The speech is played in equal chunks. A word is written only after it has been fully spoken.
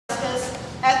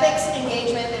Ethics,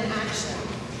 Engagement, and Action.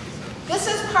 This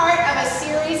is part of a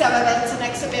series of events and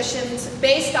exhibitions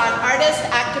based on artist,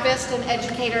 activist, and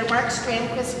educator Mark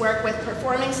Strandquist's work with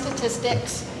performing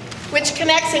statistics, which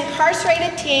connects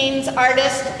incarcerated teens,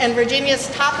 artists, and Virginia's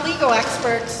top legal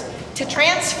experts to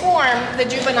transform the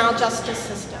juvenile justice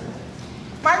system.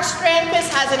 Mark Strandquist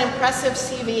has an impressive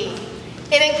CV.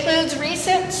 It includes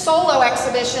recent solo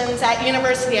exhibitions at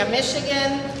University of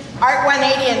Michigan, Art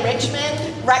 180 in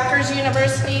Richmond, Rutgers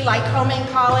University, Lycoming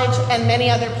College, and many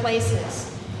other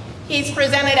places. He's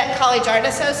presented at College Art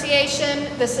Association,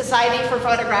 the Society for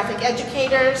Photographic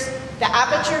Educators, the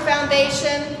Aperture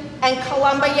Foundation, and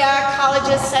Columbia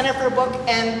College's Center for Book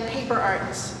and Paper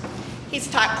Arts. He's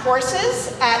taught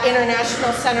courses at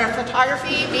International Center of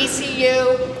Photography,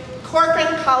 VCU,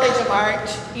 Corcoran College of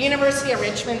Art, University of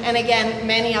Richmond, and again,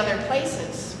 many other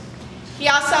places. He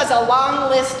also has a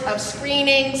long list of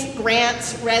screenings,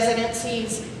 grants,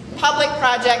 residencies, public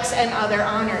projects, and other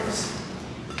honors.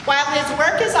 While his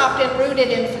work is often rooted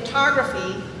in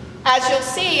photography, as you'll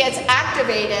see, it's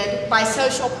activated by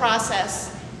social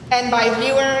process and by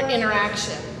viewer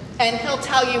interaction, and he'll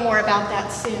tell you more about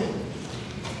that soon.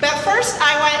 But first,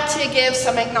 I want to give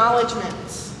some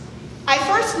acknowledgments. I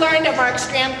first learned of Mark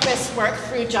Strandquist's work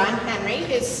through John Henry,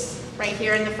 who's right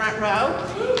here in the front row.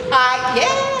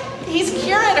 He's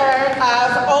curator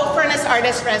of Old Furnace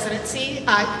Artist Residency,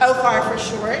 OFAR for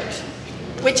short,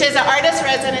 which is an artist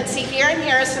residency here in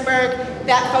Harrisonburg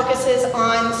that focuses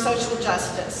on social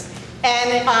justice.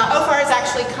 And OFAR is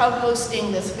actually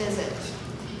co-hosting this visit.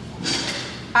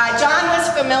 John was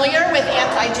familiar with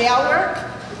anti-jail work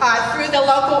through the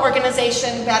local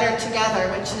organization Better Together,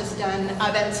 which has done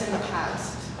events in the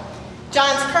past.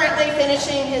 John's currently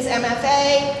finishing his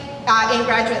MFA in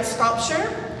graduate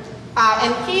sculpture,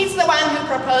 and he's the one who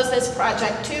proposed this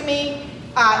project to me,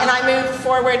 and I moved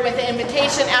forward with the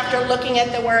invitation after looking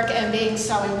at the work and being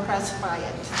so impressed by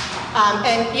it.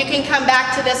 And you can come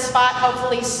back to this spot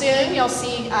hopefully soon. You'll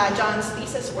see John's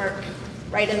thesis work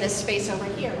right in this space over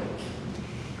here.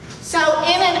 So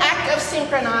in an act of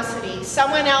synchronicity,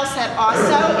 someone else had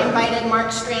also invited Mark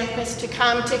Strandquist to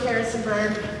come to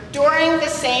Harrisonburg during the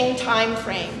same time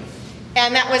frame.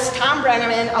 And that was Tom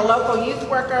Brenneman, a local youth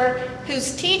worker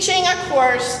who's teaching a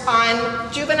course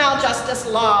on juvenile justice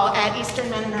law at Eastern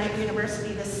Mennonite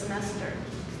University this semester.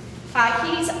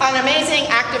 He's an amazing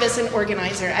activist and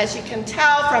organizer, as you can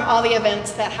tell from all the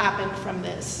events that happened from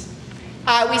this.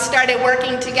 We started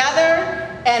working together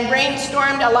and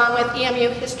brainstormed along with EMU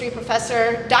history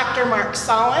professor Dr. Mark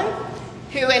Solon,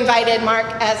 who invited Mark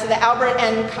as the Albert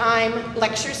N. Keim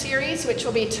lecture series, which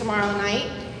will be tomorrow night,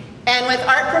 and with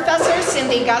art professor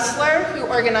Cindy Gussler, who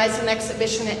organized an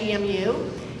exhibition at EMU,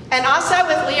 and also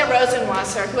with Leah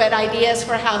Rosenwasser, who had ideas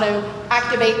for how to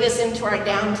activate this into our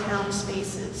downtown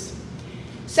spaces.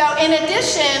 So in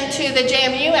addition to the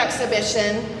JMU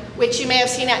exhibition, which you may have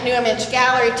seen at New Image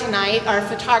Gallery tonight, our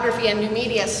photography and new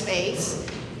media space,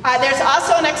 there's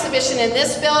also an exhibition in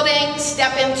this building,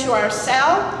 Step Into Our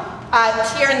Cell,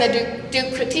 here in the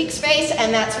Duke Critique space,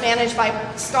 and that's managed by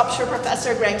sculpture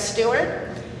professor Greg Stewart.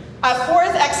 A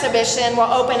fourth exhibition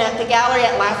will open at the gallery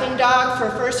at Laughing Dog for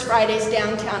First Fridays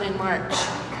downtown in March.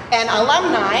 And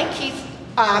alumni, Keith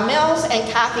Mills and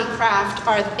Kathy Kraft,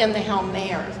 are in the helm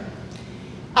there.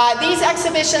 These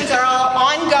exhibitions are all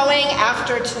ongoing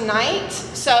after tonight,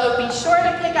 so be sure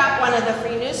to pick up one of the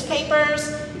free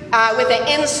newspapers with an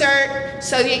insert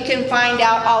so you can find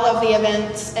out all of the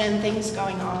events and things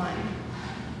going on.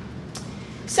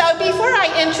 So before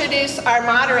I introduce our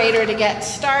moderator to get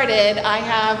started, I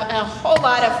have a whole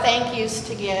lot of thank yous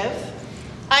to give.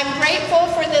 I'm grateful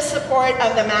for the support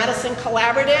of the Madison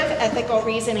Collaborative, Ethical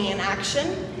Reasoning and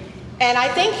Action. And I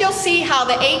think you'll see how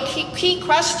the 8 key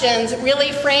questions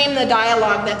really frame the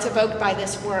dialogue that's evoked by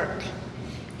this work.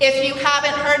 If you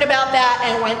haven't heard about that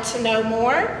and want to know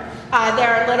more,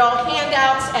 there are little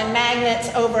handouts and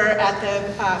magnets over at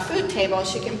the food table.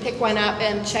 You can pick one up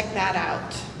and check that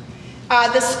out.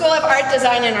 The School of Art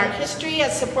Design and Art History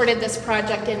has supported this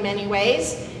project in many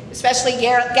ways, especially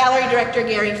Gallery Director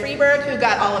Gary Freeberg, who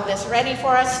got all of this ready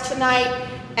for us tonight,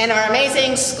 and our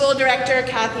amazing school director,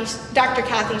 Dr.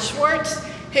 Kathy Schwartz,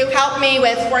 who helped me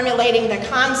with formulating the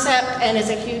concept and is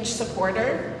a huge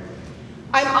supporter.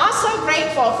 I'm also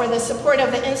grateful for the support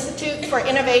of the Institute for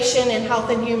Innovation in Health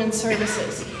and Human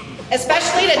Services,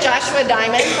 especially to Joshua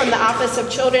Diamond from the Office of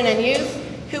Children and Youth,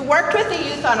 who worked with the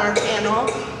youth on our panel,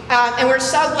 and we're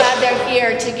so glad they're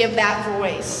here to give that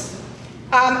voice.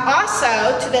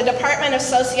 Also, to the Department of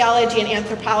Sociology and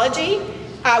Anthropology,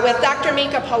 with Dr.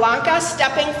 Mika Polanka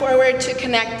stepping forward to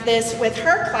connect this with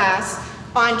her class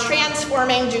on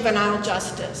transforming juvenile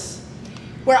justice.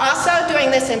 We're also doing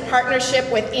this in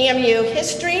partnership with EMU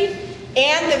History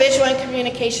and the Visual and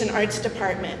Communication Arts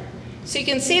Department. So you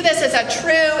can see this as a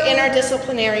true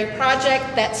interdisciplinary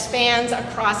project that spans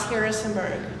across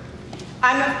Harrisonburg.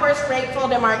 I'm of course grateful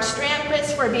to Mark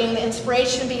Strandquist for being the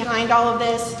inspiration behind all of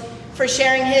this, for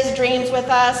sharing his dreams with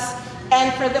us,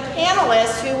 and for the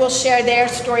panelists who will share their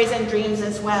stories and dreams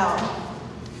as well.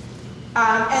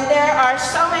 And there are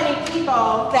so many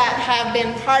people that have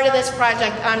been part of this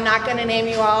project. I'm not going to name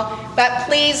you all, but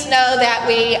please know that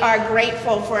we are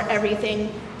grateful for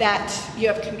everything that you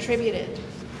have contributed.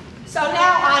 So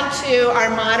now on to our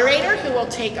moderator, who will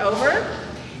take over.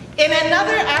 In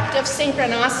another act of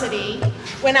synchronicity,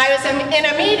 when I was in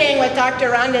a meeting with Dr.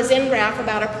 Rhonda Zingraff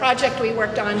about a project we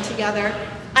worked on together,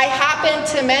 I happened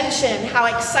to mention how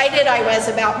excited I was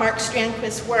about Mark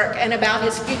Strandquist's work and about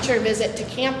his future visit to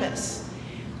campus.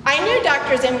 I knew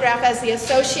Dr. Zingraff as the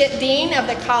Associate Dean of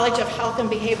the College of Health and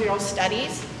Behavioral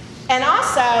Studies, and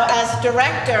also as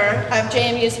Director of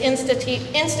JMU's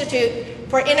Institute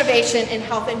for Innovation in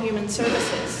Health and Human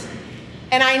Services.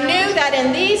 And I knew that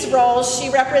in these roles, she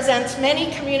represents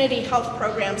many community health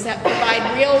programs that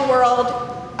provide real-world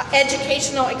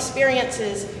educational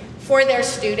experiences for their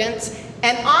students,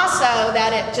 and also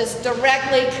that it just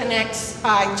directly connects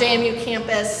JMU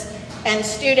campus and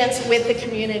students with the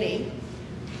community.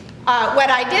 What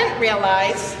I didn't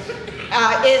realize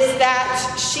is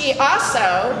that she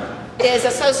also is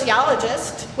a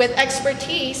sociologist with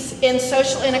expertise in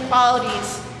social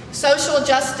inequalities, social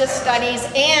justice studies,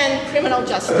 and criminal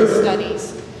justice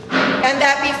studies. And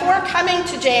that before coming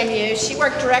to JMU, she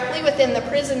worked directly within the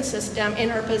prison system in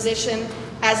her position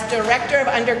as Director of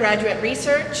Undergraduate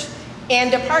Research and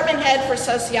Department Head for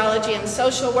Sociology and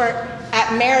Social Work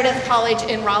at Meredith College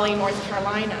in Raleigh, North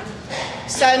Carolina.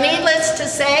 So needless to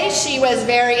say, she was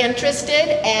very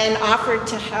interested and offered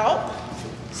to help.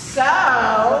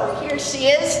 So here she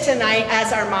is tonight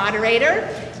as our moderator,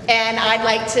 and I'd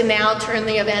like to now turn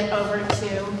the event over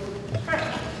to her.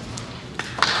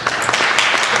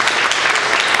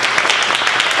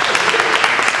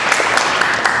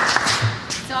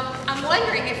 So I'm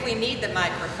wondering if we need the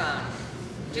microphone.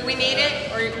 Do we need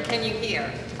it, or can you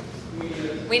hear?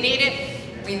 We need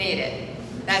it? We need it.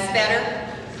 That's better?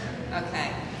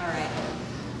 Okay, all right.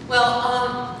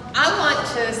 Well, I want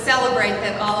to celebrate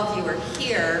that all of you are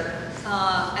here,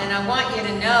 and I want you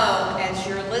to know, as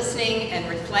you're listening and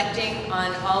reflecting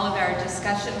on all of our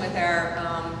discussion with our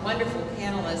wonderful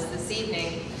panelists this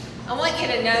evening, I want you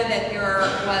to know that there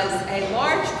was a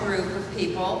large group of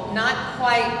people, not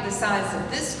quite the size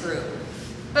of this group,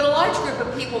 but a large group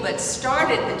of people that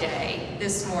started the day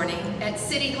this morning at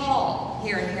City Hall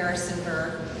here in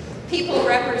Harrisonburg. People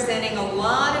representing a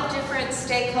lot of different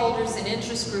stakeholders and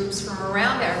interest groups from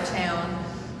around our town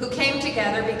who came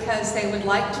together because they would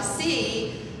like to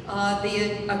see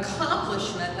the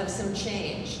accomplishment of some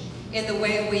change in the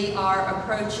way we are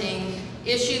approaching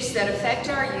issues that affect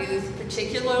our youth,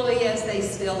 particularly as they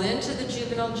spill into the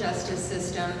juvenile justice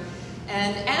system,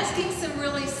 and asking some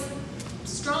really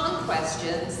strong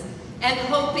questions and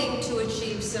hoping to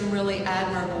achieve some really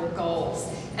admirable goals.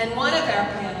 And one of our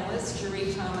panelists, Jeree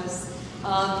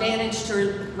managed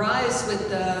to rise with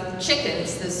the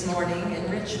chickens this morning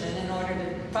in Richmond in order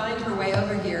to find her way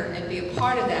over here and be a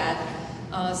part of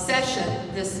that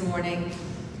session this morning.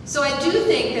 So I do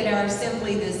think that our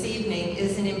assembly this evening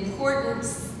is an important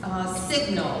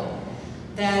signal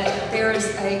that there is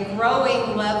a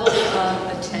growing level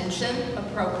of attention,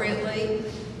 appropriately,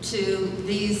 to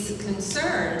these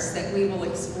concerns that we will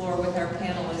explore with our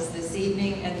panelists this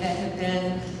evening, and that have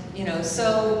been, you know,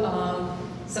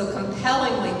 so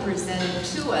compellingly presented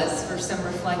to us for some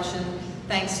reflection,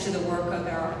 thanks to the work of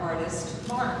our artist,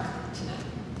 Mark, tonight.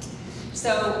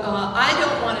 So I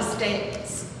don't want to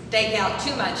stake out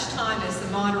too much time as the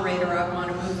moderator. I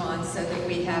want to move on so that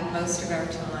we have most of our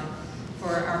time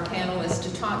for our panelists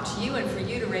to talk to you and for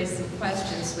you to raise some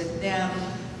questions with them.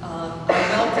 I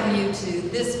welcome you to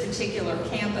this particular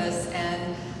campus,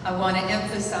 and I want to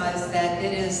emphasize that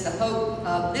it is the hope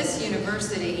of this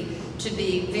university to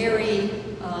be very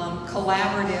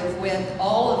collaborative with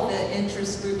all of the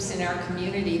interest groups in our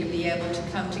community to be able to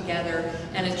come together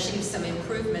and achieve some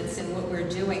improvements in what we're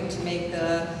doing to make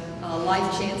the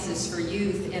life chances for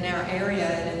youth in our area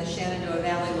and in the Shenandoah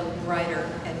Valley look brighter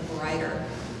and brighter.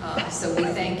 So we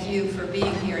thank you for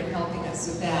being here and helping us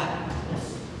with that.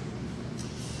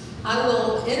 I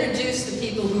will introduce the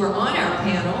people who are on our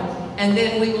panel, and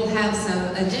then we will have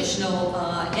some additional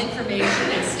information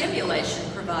and stimulation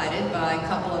provided by a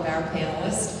couple of our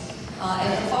panelists.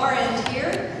 At the far end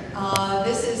here,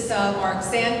 this is Mark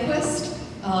Strandquist,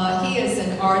 He is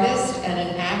an artist and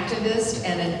an activist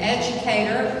and an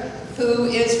educator who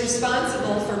is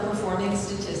responsible for performing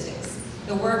statistics,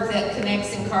 the work that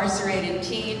connects incarcerated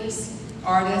teens,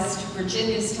 artists,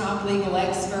 Virginia's top legal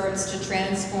experts to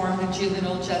transform the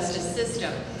juvenile justice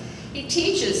system. He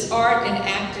teaches art and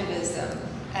activism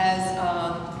as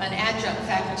an adjunct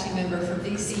faculty member for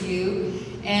VCU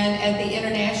and at the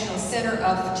International Center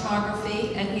of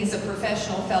Photography, and he's a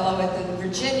professional fellow at the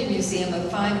Virginia Museum of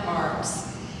Fine Arts.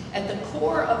 At the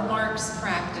core of Mark's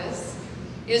practice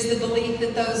is the belief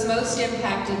that those most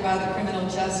impacted by the criminal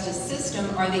justice system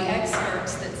are the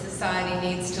experts that society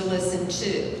needs to listen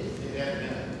to.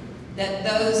 That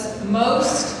those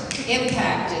most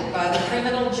impacted by the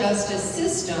criminal justice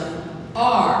system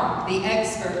are the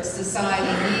experts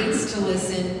society needs to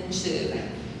listen to.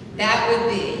 That would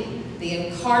be the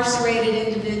incarcerated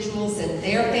individuals and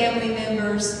their family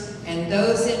members and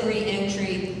those in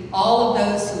re-entry, all of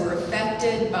those who are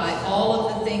affected by all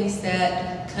of the things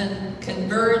that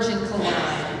converge and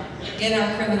collide in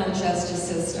our criminal justice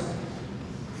system.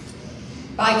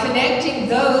 By connecting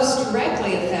those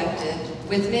directly affected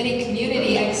with many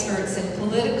community experts and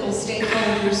political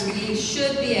stakeholders, we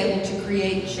should be able to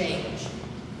create change.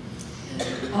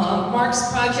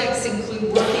 Mark's projects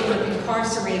include working with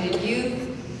incarcerated youth,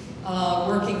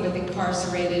 working with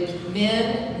incarcerated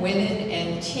men, women,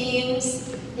 and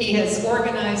teens. He has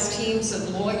organized teams of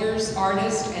lawyers,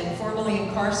 artists, and formerly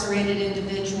incarcerated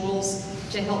individuals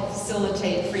to help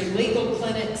facilitate free legal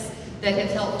clinics that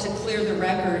have helped to clear the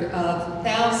record of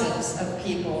thousands of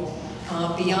people.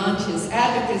 Beyond his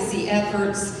advocacy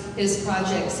efforts, his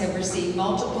projects have received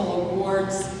multiple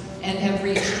awards and have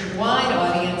reached wide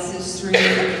audiences through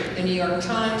the New York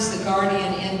Times, The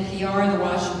Guardian, NPR, The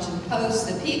Washington Post,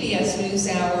 the PBS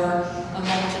NewsHour, a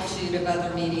multitude of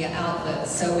other media outlets.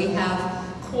 So we have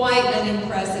quite an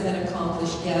impressive and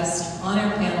accomplished guest on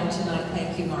our panel tonight.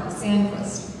 Thank you, Mark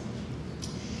Strandquist.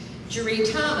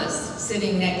 Jeree Thomas,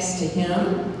 sitting next to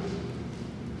him.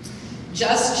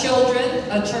 JustChildren,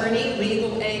 attorney,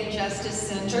 Legal Aid Justice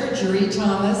Center. Jeree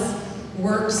Thomas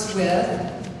works with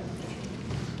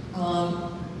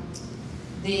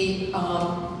the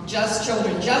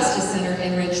JustChildren Justice Center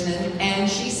in Richmond, and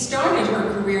she started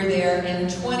her career there in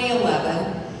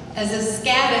 2011 as a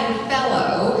Skadden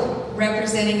Fellow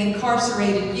representing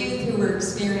incarcerated youth who were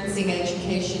experiencing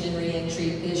education and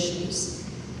reentry issues.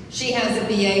 She has a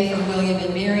BA from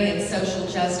William & Mary in social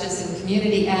justice and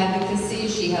community advocacy.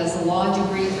 She has a law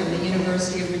degree from the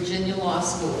University of Virginia Law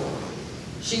School.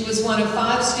 She was one of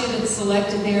 5 students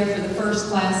selected there for the first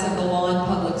class of the Law and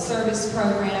Public Service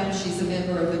program. She's a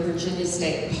member of the Virginia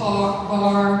State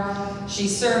Bar. She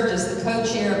served as the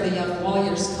co-chair of the Young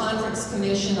Lawyers Conference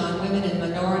Commission on Women and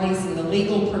Minorities in the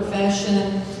Legal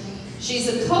Profession. She's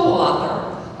a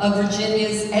co-author of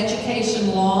Virginia's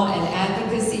Education Law and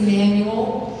Advocacy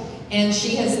Manual, and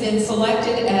she has been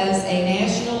selected as a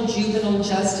National Juvenile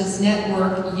Justice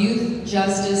Network Youth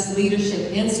Justice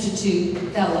Leadership Institute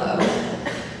Fellow.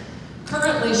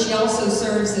 Currently, she also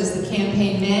serves as the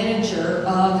campaign manager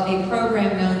of a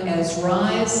program known as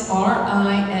RISE,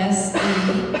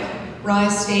 R-I-S-E.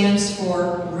 RISE stands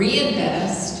for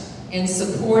Reinvest in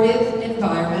Supportive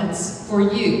Environments for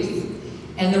Youth.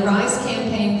 And the RISE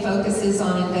campaign focuses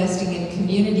on investing in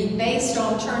community-based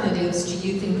alternatives to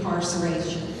youth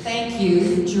incarceration. Thank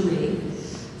you, Jeree,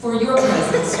 for your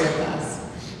presence with us.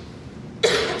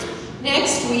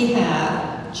 Next, we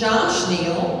have Josh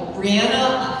Neal,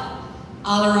 Brianna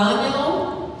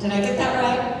Alejandro, did I get that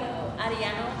right?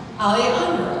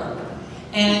 Alejandro,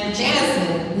 and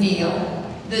Jasmine Neal.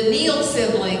 The Neal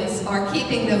siblings are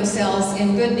keeping themselves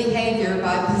in good behavior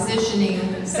by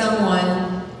positioning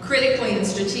someone critically and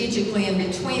strategically in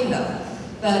between them.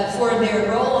 But for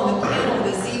their role on the panel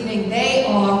this evening, they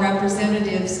are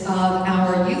representatives of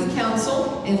our Youth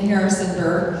Council in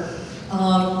Harrisonburg,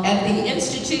 at the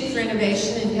Institute for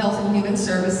Innovation in Health and Human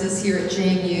Services here at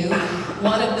JMU.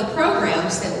 One of the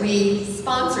programs that we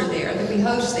sponsor there, that we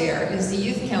host there, is the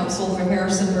Youth Council for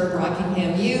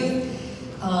Harrisonburg-Rockingham Youth.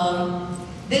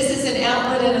 This is an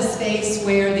outlet and a space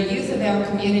where the youth of our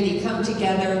community come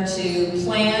together to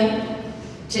plan,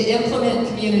 to implement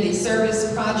community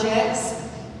service projects,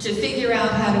 to figure out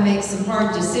how to make some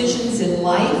hard decisions in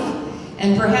life,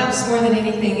 and perhaps more than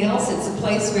anything else, it's a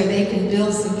place where they can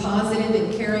build some positive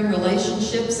and caring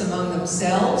relationships among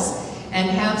themselves and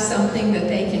have something that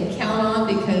they can count on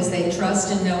because they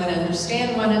trust and know and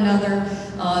understand one another.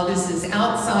 This is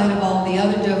outside of all the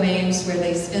other domains where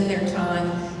they spend their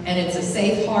time, and it's a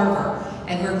safe harbor.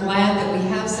 And we're glad that we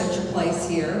have such a place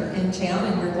here in town,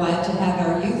 and we're glad to have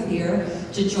our youth here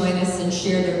to join us and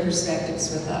share their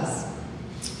perspectives with us.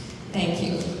 Thank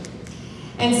you.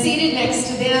 And seated next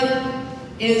to them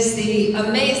is the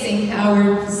amazing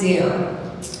Howard Zehr,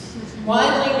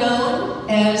 widely known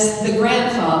as the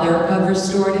grandfather of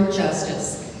restorative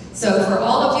justice. So for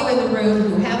all of you in the room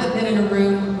who haven't been in a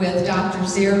room with Dr.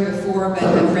 Zehr before, but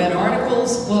have read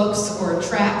articles, books, or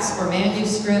tracts, or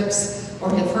manuscripts, or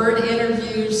have heard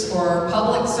interviews or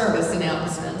public service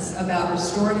announcements about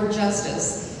restorative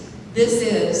justice, this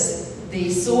is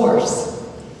the source.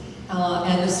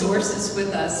 And the source is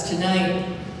with us tonight.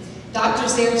 Dr.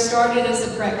 Zehr started as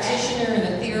a practitioner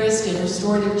and a theorist in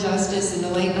restorative justice in the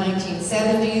late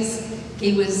 1970s.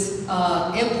 He was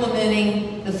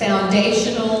implementing the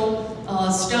foundational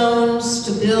stones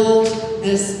to build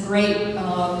this great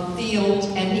field,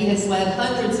 and he has led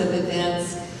hundreds of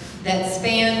events that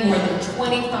span more than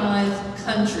 25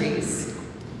 countries,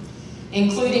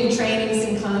 including trainings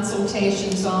and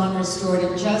consultations on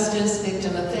restorative justice,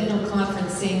 victim offender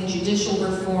conferencing, judicial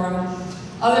reform,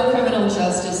 other criminal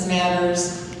justice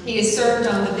matters. He has served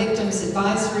on the Victims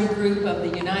Advisory Group of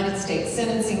the United States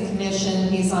Sentencing Commission.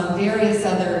 He's on various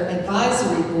other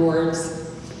advisory boards.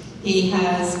 He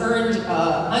has earned an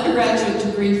undergraduate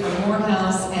degree from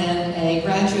Morehouse and a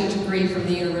graduate degree from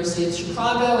the University of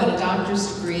Chicago and a doctor's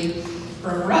degree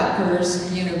from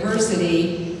Rutgers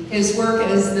University. His work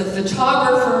as the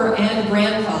photographer and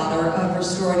grandfather of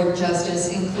restorative justice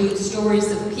includes stories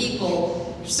of people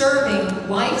serving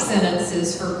life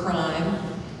sentences for crime,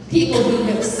 people who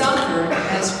have suffered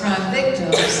as crime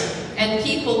victims, and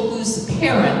people whose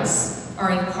parents are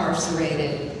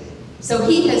incarcerated. So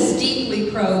he has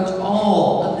deeply probed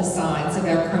all of the sides of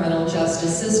our criminal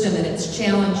justice system and its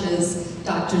challenges.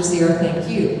 Dr. Zehr, thank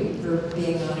you for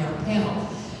being on our panel.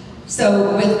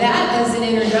 So with that as an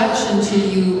introduction to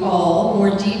you all,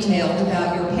 more detailed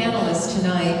about your panelists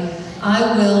tonight,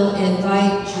 I will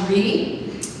invite Jeree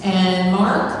and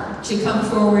Mark to come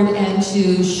forward and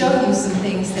to show you some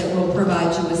things that will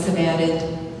provide you with some added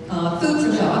food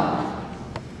for thought.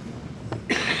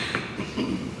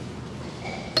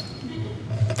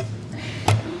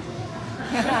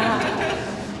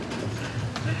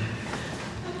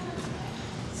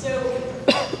 So,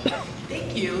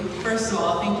 thank you. First of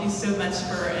all, thank you so much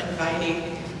for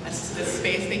inviting us to this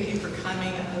space. Thank you for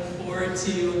coming. I look forward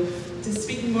to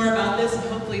speaking more about this and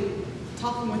hopefully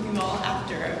talking with you all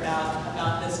after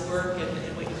about this work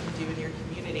and what you can do in your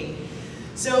community.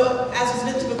 So, as was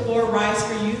mentioned before, Rise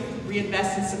for Youth,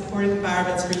 Reinvest in Supportive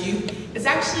Environments for Youth, is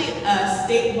actually a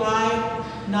statewide,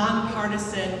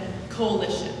 nonpartisan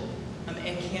coalition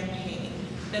and campaign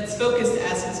that's focused,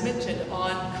 as was mentioned,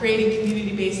 on creating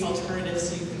community-based alternatives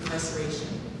to youth incarceration.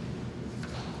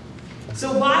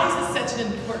 So why is this such an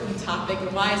important topic,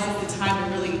 and why is this the time to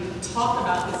really talk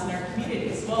about this in our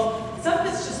communities? Well, some of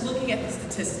it's just looking at the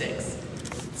statistics.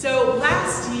 So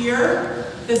last year,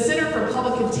 the Center for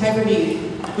Public Integrity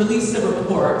released a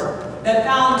report that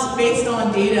found, based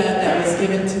on data that was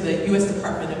given to the U.S.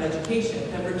 Department of Education,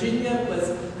 that Virginia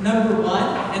was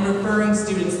 #1 in referring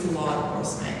students to law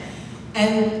enforcement.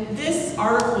 And this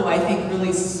article, I think,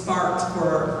 really sparked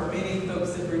for many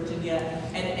folks in Virginia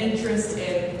an interest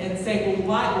in saying,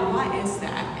 well, why is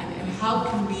that? And how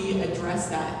can we address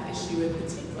that issue in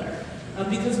particular?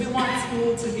 Because we want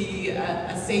school to be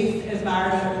a safe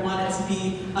environment. We want it to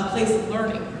be a place of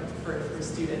learning for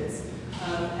students.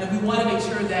 And we want to make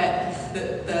sure that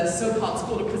the so-called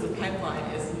school-to-prison pipeline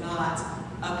is not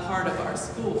a part of our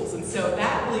schools. And so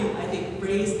that really, I think,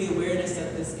 raised the awareness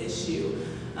of this issue.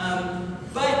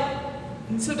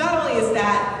 So not only is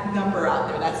that number out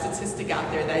there, that statistic out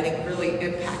there that I think really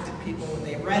impacted people when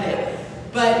they read it,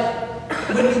 but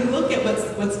when you look at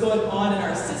what's going on in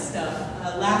our system,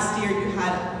 last year you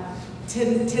had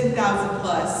 10,000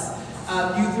 plus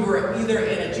youth who were either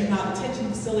in a juvenile detention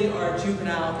facility or a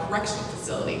juvenile correctional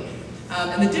facility.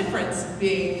 And the difference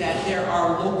being that there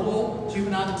are local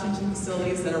juvenile detention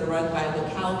facilities that are run by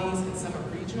localities and some are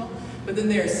regional, but then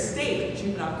there's state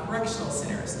juvenile correctional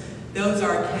centers. Those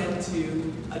are akin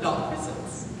to adult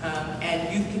prisons, and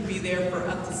youth can be there for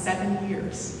up to 7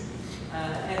 years.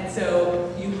 And so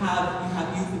you have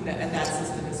youth in that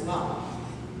system as well.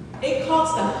 It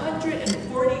costs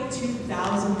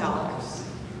 $142,000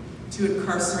 to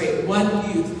incarcerate one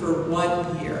youth for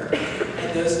 1 year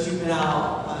in those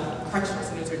juvenile correctional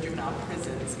centers or juvenile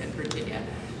prisons in Virginia.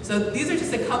 So these are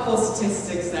just a couple of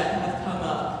statistics that have come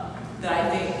up that I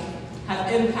think have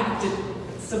impacted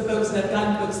some folks that have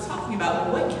gotten folks talking about,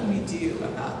 well, what can we do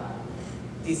about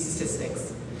these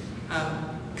statistics? A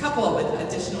couple of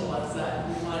additional ones that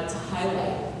we wanted to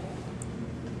highlight.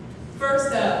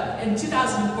 First, in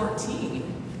 2014,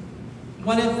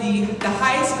 one of the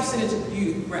highest percentage of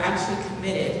youth were actually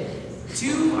committed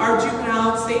to our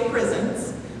juvenile state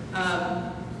prisons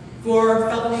for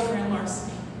felony grand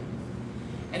larceny.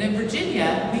 And in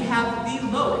Virginia, we have the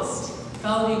lowest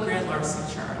felony grand larceny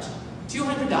charge,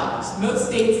 $200. Most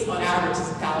states, on average, is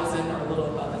 $1,000 or a little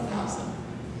above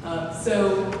 $1,000.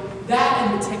 So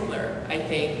that in particular, I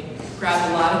think,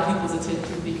 grabbed a lot of people's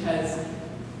attention because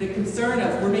the concern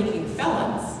of we're making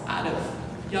felons out of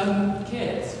young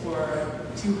kids for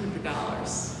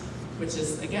 $200, which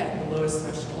is, again, the lowest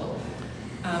threshold.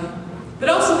 But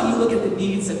also when you look at the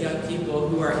needs of young people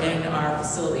who are in our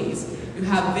facilities, you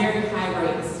have very high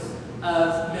rates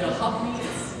of mental health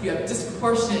needs. You have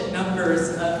disproportionate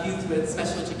numbers of youth with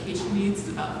special education needs,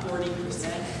 about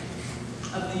 40%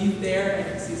 of the youth there, and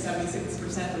you see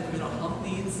 76% with mental health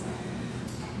needs.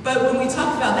 But when we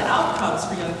talk about the outcomes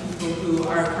for young people who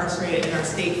are incarcerated in our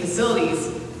state facilities,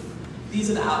 these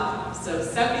are the outcomes. So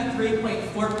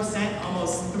 73.4%,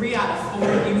 almost 3 out of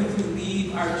 4 youth who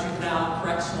leave our juvenile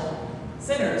correctional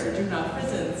centers or juvenile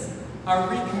prisons are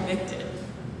reconvicted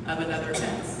of another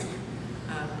offense.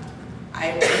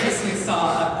 I recently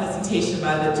saw a presentation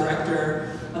by the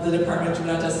director of the Department of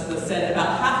Juvenile Justice that said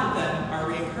about half of them are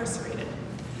reincarcerated.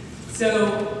 So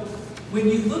when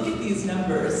you look at these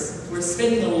numbers, we're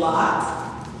spending a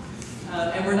lot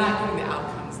and we're not getting the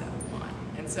outcomes that we want.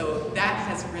 And so that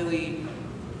has really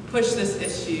pushed this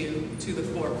issue to the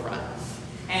forefront.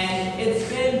 And it's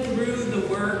been through the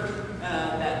work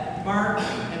that Mark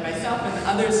and myself and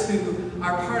others who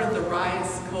are part of the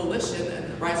RISE Coalition and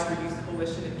the RISE for Youth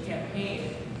Coalition and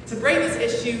campaign to bring this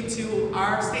issue to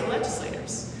our state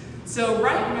legislators. So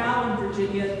right now in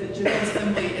Virginia, the General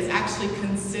Assembly is actually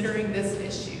considering this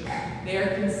issue. They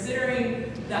are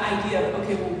considering the idea of,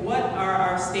 okay, well, what are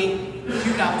our state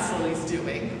juvenile facilities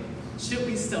doing? Should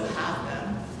we still have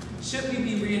them? Should we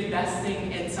be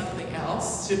reinvesting in something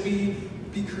else? Should we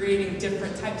be creating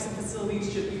different types of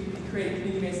facilities? Should we be creating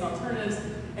community-based alternatives?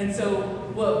 And so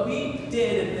what we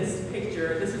did in this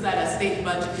picture, this is at a state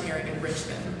budget hearing in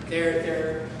Richmond.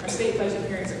 There are state budget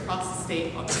hearings across the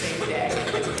state on the same day,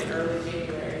 in early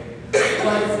January.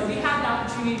 Was we had an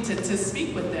opportunity to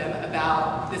speak with them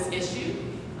about this issue.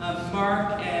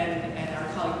 Mark and our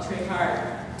colleague Trey Hart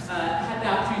had the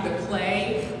opportunity to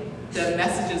play the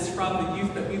messages from the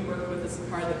youth that we work with as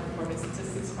part of the Performance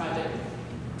Statistics Project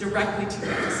directly to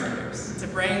legislators, to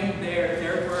bring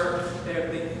their work,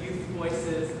 the youth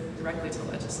voices directly to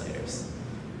legislators.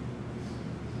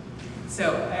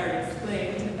 So I already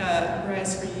explained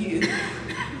RISE for Youth,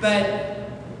 but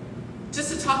just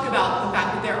to talk about the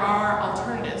fact that there are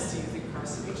alternatives to youth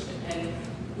incarceration. And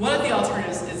one of the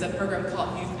alternatives is a program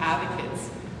called Youth Advocates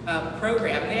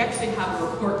program. They actually have a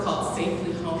report called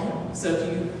Safely Home. So if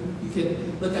you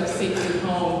can look up Safely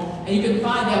Home, and you can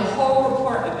find a whole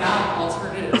report about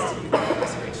alternatives to youth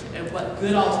incarceration and what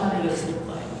good alternatives look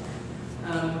like.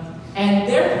 And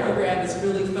their program is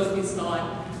really focused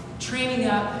on training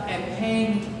up and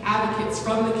paying advocates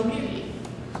from the community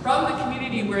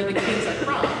where the kids are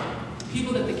from,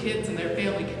 people that the kids and their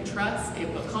family can trust, they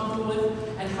feel comfortable with,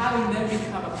 and having them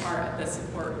become a part of the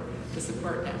support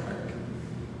network.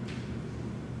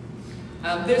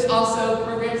 There's also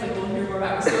programs like we'll hear more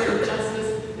about Restorative Justice,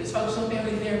 there's functional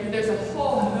family therapy, there's a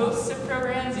whole host of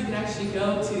programs. You can actually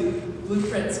go to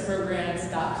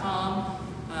blueprintsprograms.com.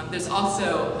 There's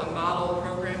also a model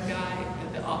program guide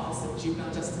that the Office of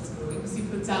Juvenile Justice and Delinquency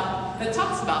puts out that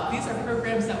talks about these are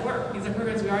programs that work. These are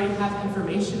programs we already have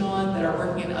information on that are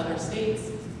working in other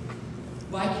states.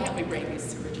 Why can't we bring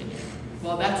these to Virginia?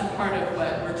 Well, that's a part of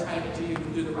what we're trying to do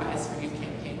through the RISE for Youth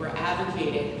campaign. We're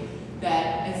advocating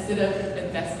that instead of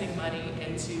investing money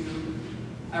into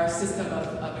our system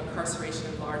of incarceration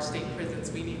in large state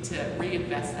prisons, we need to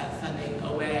reinvest that funding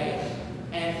away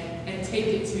and take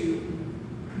it to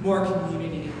more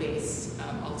community-based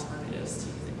alternatives to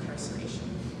youth incarceration.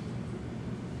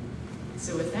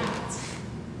 So with that, I'm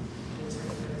going to turn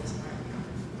it over to Mark.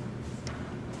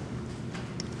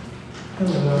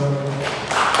 Hello.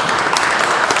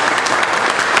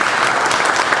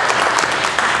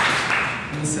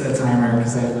 Let me set a timer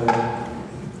because I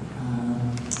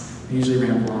usually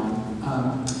ramble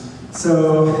on.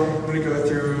 So I'm going to go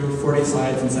through 40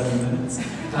 slides in 7 minutes.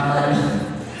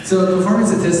 So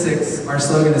performance statistics, our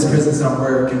slogan is prisons don't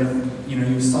work, and if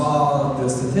you saw the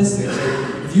statistics,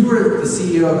 if you were the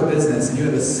CEO of a business and you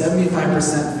had a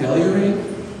 75% failure rate,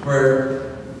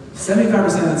 where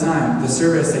 75% of the time the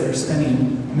service that you're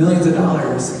spending millions of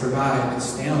dollars to provide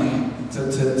is failing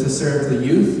to serve the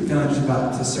youth, failing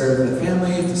to serve the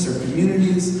family, to serve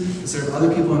communities, to serve other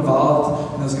people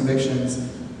involved in those convictions,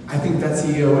 I think that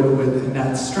CEO would in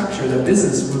that structure, that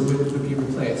business would be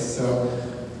replaced. So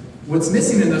what's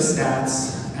missing in those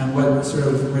stats And what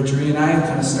Jeree and I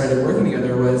kind of started working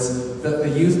together was the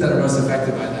youth that are most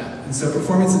affected by that. And so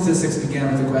performing statistics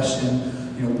began with the question,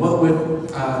 what would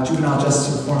juvenile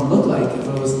justice reform look like if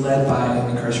it was led by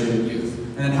incarcerated youth?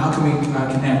 And then how can we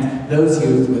connect those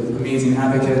youth with amazing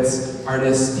advocates,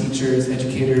 artists, teachers,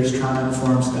 educators,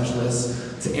 trauma-informed specialists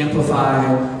to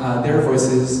amplify their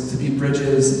voices, to be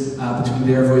bridges between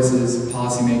their voices,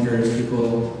 policymakers,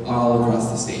 people all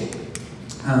across the state.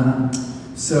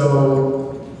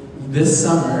 So this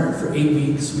summer, for 8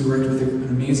 weeks, we worked with an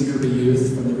amazing group of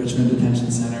youth from the Richmond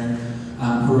Detention Center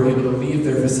who were able to leave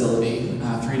their facility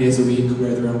 3 days a week,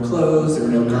 wear their own clothes, there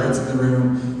were no guards in the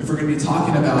room. If we're going to be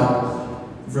talking about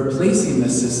replacing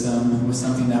this system with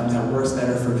something that works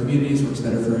better for communities, works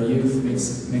better for our youth,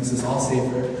 makes us all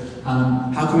safer,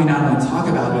 how can we not only talk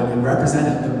about it and represent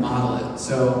it, but model it?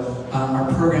 So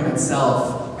our program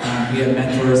itself, we have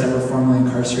mentors that were formerly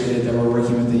incarcerated that were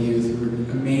working with the youth, who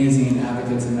were amazing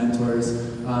advocates and mentors.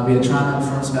 We had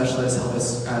trauma-informed specialists help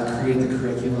us create the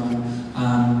curriculum.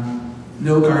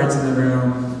 No guards in the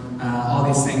room, all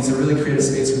these things to really create a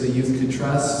space where the youth could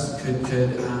trust, could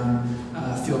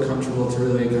feel comfortable to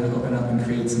really kind of open up and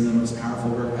create some of the most powerful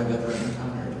work I've ever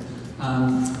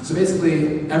encountered. So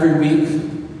basically, every week,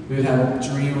 we would have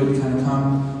Jeree would kind of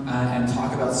come and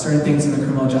talk about certain things in the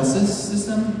criminal justice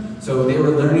system. So they were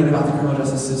learning about the criminal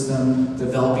justice system,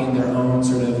 developing their own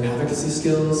sort of advocacy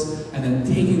skills, and then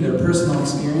taking their personal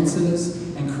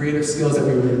experiences and creative skills that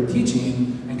we were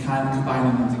teaching and kind of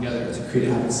combining them together to create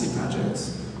advocacy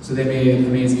projects. So they made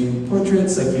amazing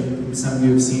portraits, like some of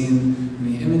you have seen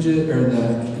in the images or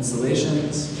the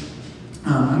installations.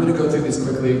 I'm going to go through this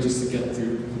quickly just to get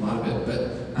through a lot of it,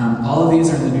 but all of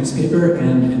these are in the newspaper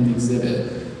and in the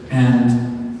exhibit.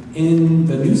 And in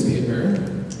the newspaper,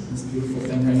 this beautiful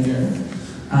thing right here,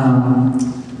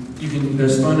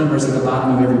 there's phone numbers at the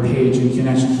bottom of every page, and you can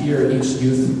actually hear each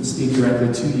youth speak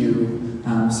directly to you.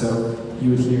 So you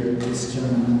would hear this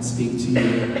gentleman speak to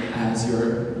you as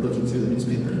you're looking through the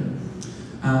newspaper.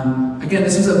 Again,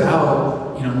 this was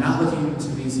about not looking to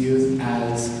these youth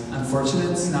as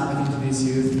unfortunates, not looking to these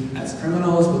youth as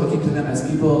criminals, but looking to them as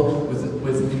people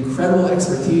with incredible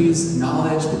expertise,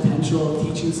 knowledge, potential,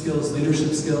 teaching skills,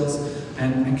 leadership skills,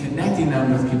 and connecting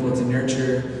them with people to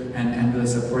nurture and really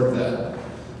support that.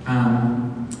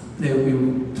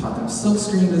 We taught them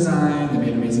silkscreen design, they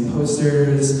made amazing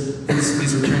posters,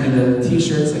 these were turned into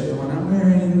t-shirts like the one I'm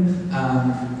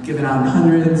wearing, given out in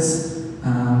hundreds.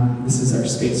 This is our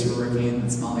space we're working,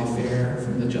 it's Molly Fair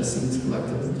from the JustChildren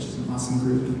Collective, which is an awesome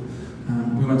group.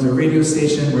 We went to a radio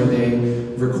station where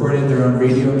they recorded their own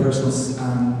radio personal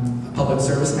public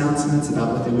service announcements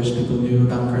about what they wish people knew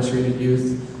about incarcerated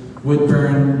youth. Wood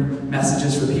burn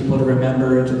messages for people to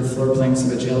remember to the floor planks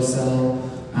of a jail cell.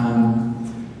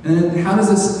 And then how does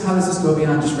this go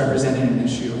beyond just representing an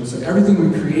issue? So everything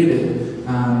we created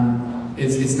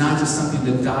is not just something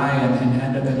to die and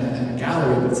end up in a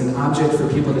gallery, but it's an object for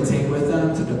people to take with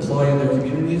them, to deploy in their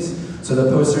communities. So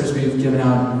the posters we've given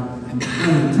out, and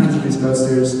tons of these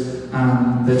posters,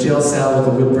 the jail cell with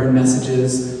the wood burn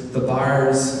messages, the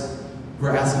bars,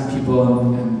 we're asking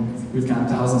people, and we've gotten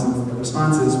thousands of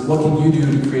responses, what can you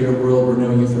do to create a world where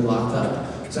no youth are locked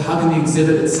up? So how can the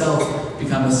exhibit itself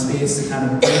become a space to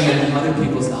kind of bring in other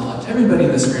people's knowledge? Everybody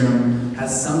in this room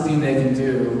has something they can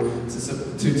do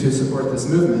to support this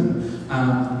movement.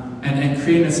 And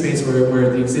creating a space where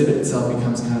the exhibit itself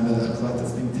becomes kind of a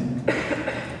collective think tank.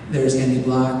 There's Andy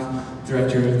Block,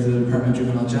 Director of the Department of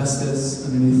Juvenile Justice,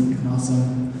 underneath an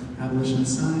awesome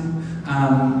abolitionist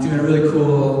sign, doing a really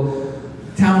cool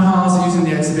town halls, using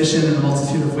the exhibition in a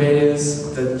multitude of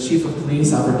ways. The Chief of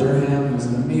Police, Albert Durham, who's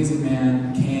an amazing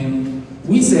man, came.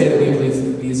 We say that we believe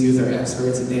that these youth are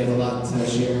experts and they have a lot to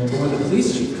share, but when the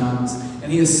police chief comes,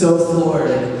 and he is so floored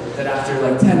that after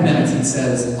like 10 minutes he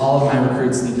says, all of my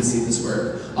recruits need to see this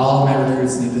work. All of my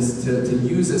recruits need to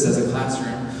use this as a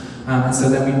classroom. And so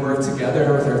then we work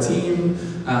together with our team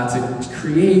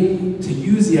to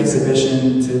use the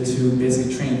exhibition to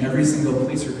basically train every single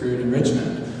police recruit in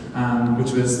Richmond,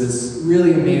 which was this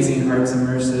really amazing arts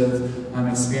immersive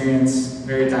experience,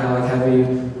 very dialogue heavy,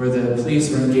 where the police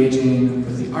were engaging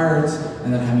with the art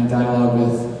and then having dialogue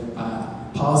with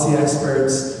policy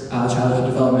experts, childhood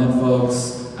development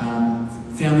folks,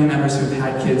 family members who've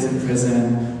had kids in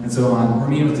prison, and so on. We're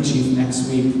meeting with the chief next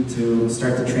week to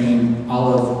start to train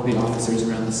all of the officers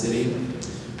around the city.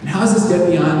 And how does this get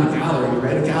beyond the gallery,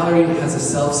 right? A gallery has a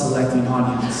self-selecting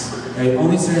audience, right?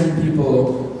 Only certain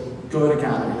people go to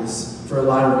galleries for a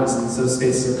lot of reasons. Those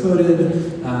spaces are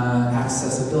coded,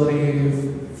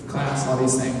 accessibility, class, all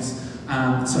these things.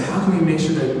 So how can we make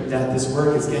sure that this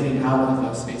work is getting out of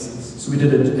those spaces? So we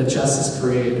did a justice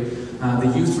parade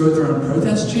The youth wrote their own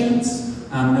protest chants,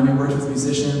 and then we worked with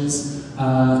musicians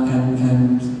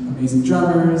and amazing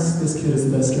drummers. This kid is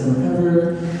the best drummer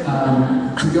ever.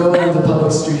 To go on the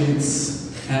public streets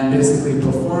and basically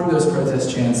perform those protest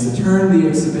chants to turn the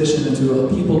exhibition into a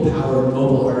people-powered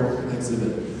mobile art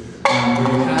exhibit.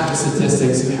 Where you have the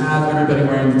statistics, you have everybody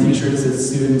wearing the t-shirts that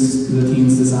the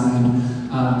teens designed.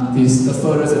 The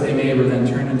photos that they made were then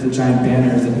turned into giant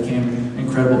banners that became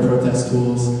incredible protest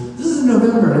tools. This is in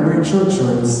November, and I'm wearing short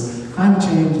shorts. Climate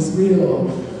change is real.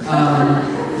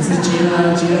 This is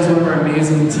Gina. Gina is one of our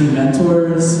amazing teen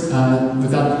mentors.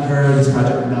 Without her, this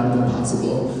project would not have been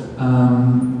possible.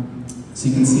 So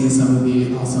you can see some of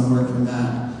the awesome work from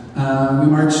that.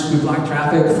 We blocked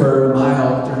traffic for a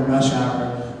mile during rush hour.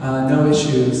 No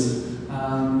issues.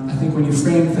 I think when you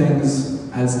frame things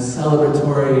as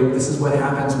celebratory, this is what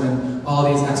happens when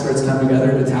all these experts come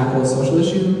together to tackle a social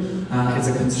issue. It's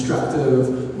a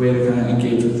constructive way to kind of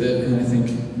engage with it, and I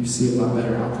think you see a lot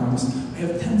better outcomes. I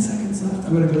have 10 seconds left.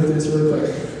 I'm going to go through this really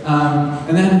quick.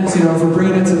 And then, so, if we're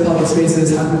bringing it to public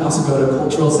spaces, how can we also go to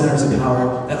cultural centers of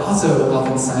power that also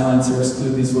often silence or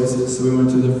exclude these voices? So we went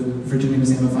to the Virginia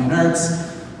Museum of Fine Arts.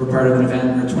 We're part of an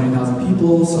event where 20,000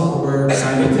 people saw the work,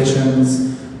 signed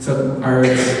petitions, took art.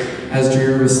 As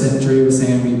Jeree was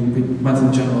saying, we went to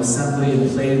the General Assembly and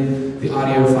played the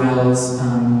audio files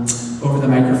over the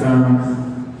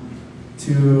microphone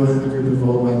to a group of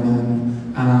old white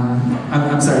men.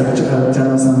 I'm sorry,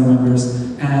 General Assembly members.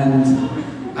 And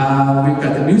we've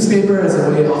got the newspaper as a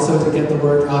way also to get the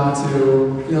work out to,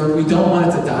 we don't want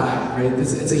it to die, right?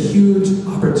 It's a huge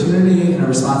opportunity and a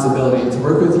responsibility to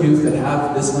work with youth that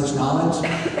have this much knowledge,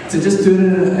 to just do it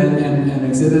in an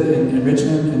exhibit in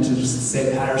Richmond and to just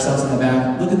pat ourselves on the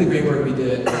back, look at the great work we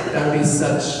did. That would be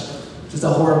just a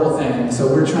horrible thing. So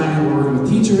we're working with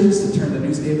teachers to turn the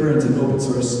newspaper into an open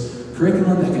source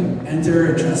curriculum that can enter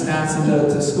and trespass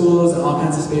into schools and all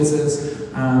kinds of spaces.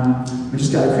 We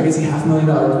just got a crazy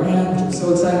 $500,000 grant, which I'm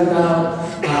so excited about.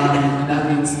 And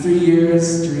that means 3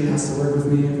 years. Jeree has to work with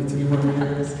me for 3 more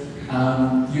years.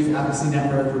 Youth Advocacy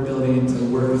Network, we're building to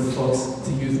work with folks,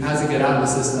 to youth as they get out of the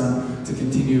system, to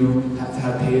continue to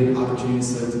have paid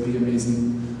opportunities to be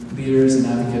amazing leaders and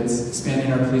advocates,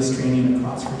 expanding our police training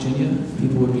across Virginia.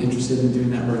 People would be interested in doing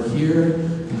that work here,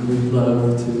 and we'd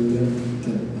love to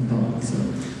get involved. So,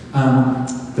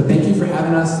 but thank you for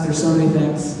having us. There's so many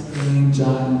things. Me,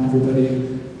 John,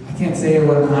 everybody. I can't say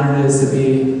what an honor it is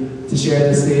to share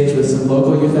the stage with some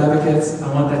local youth advocates.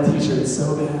 I want that t-shirt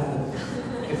so bad.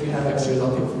 If you have extras,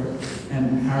 I'll pay for it.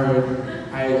 And Howard,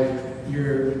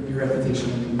 your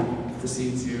reputation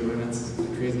precedes you, and it's a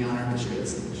crazy honor to share the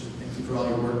stage. Thank you for all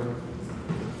your work.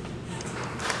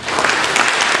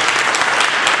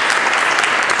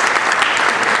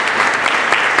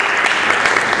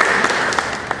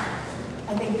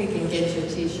 I think we can get you a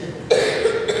t-shirt.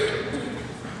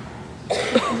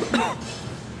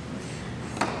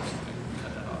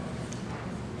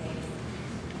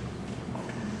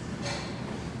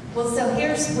 Well, so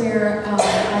here's where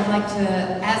I'd like to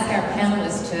ask our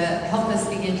panelists to help us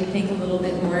begin to think a little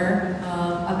bit more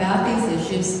about these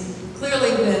issues.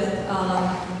 Clearly,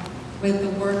 with the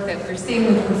work that we're seeing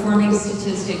with performing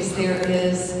statistics, there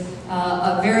is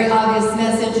a very obvious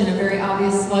message and a very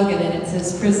obvious slogan, and it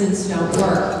says, prisons don't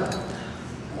work.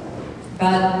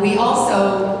 But we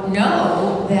also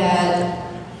know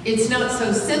that it's not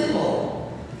so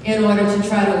simple in order to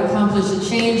try to accomplish a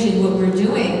change in what we're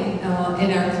doing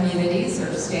in our communities,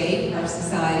 our state, our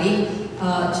society,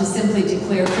 to simply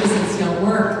declare prisons don't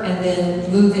work and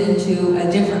then move into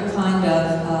a different kind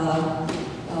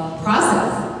of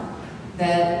process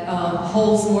that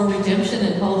holds more redemption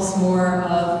and holds more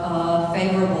of a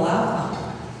favorable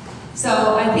outcome.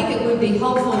 So I think it would be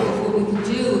helpful if what we could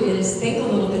do is think a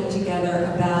little bit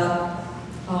together about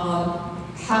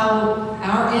how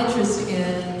our interest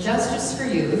in justice for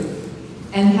youth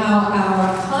and how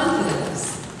our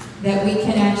confidence that we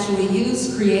can actually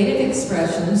use creative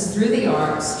expressions through the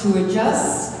arts to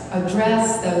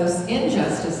address those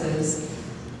injustices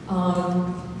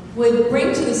would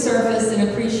bring to the surface an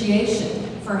appreciation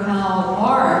for how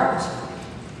art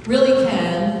really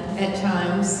can, at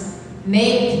times,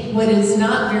 make what is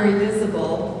not very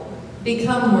visible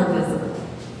become more visible.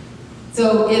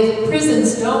 So if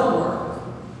prisons don't work,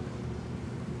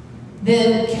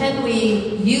 then can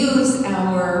we use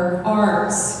our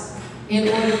arts in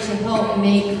order to help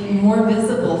make more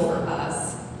visible for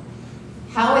us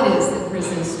how it is that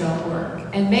prisons don't work,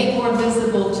 and make more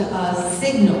visible to us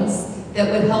signals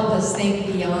that would help us think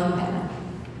beyond that?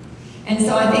 And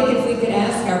so I think if we could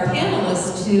ask our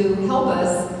panelists to help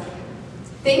us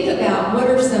think about what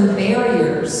are some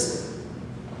barriers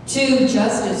to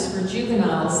justice for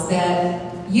juveniles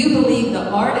that you believe the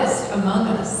artist among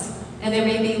us, and there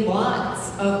may be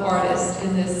lots of artists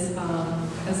in this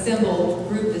assembled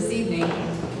group this evening,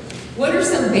 what are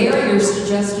some barriers to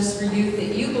justice for youth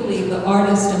that you believe the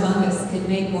artist among us could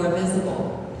make more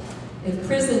visible? If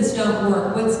prisons don't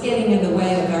work, what's getting in the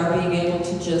way of our being able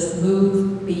to just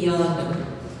move beyond them?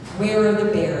 Where are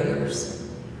the barriers?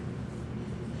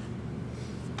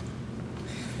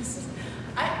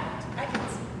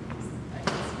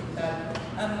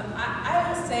 I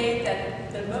will say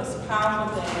that the most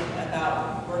powerful thing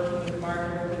about working with Mark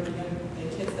and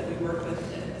the kids that we work with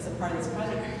as a part of this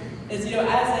project is, you know,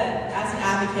 as an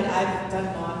advocate, I've done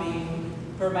lobbying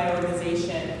for my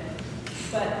organization,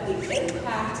 but the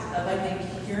impact of, I think,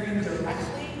 hearing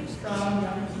directly from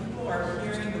young people or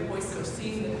hearing the voices or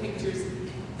seeing the pictures,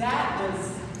 that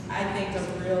was, I think, a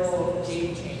real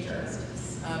game changer.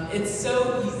 It's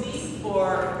so easy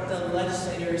for the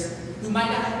legislators who might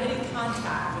not have any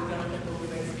contact with young people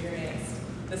who've experienced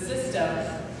the system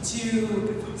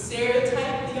to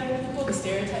stereotype the young people, to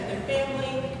stereotype their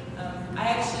family. I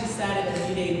actually sat in a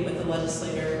meeting with the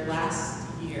legislator last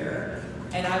year,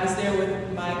 and I was there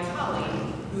with my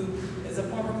colleague, who is a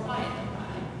former client of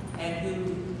mine, and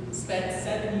who spent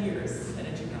 7 years in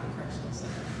a juvenile correctional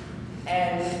center.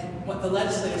 And what the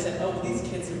legislator said, oh, these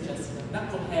kids are just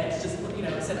knuckleheads, just, you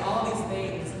know, said all these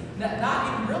things,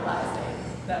 not even realizing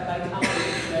that my colleague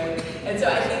was there. And so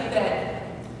I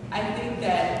think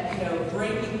that, you know,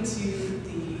 bringing to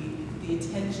the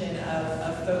attention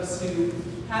of folks who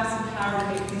have some power to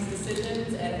make these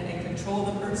decisions and control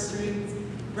the purse strings,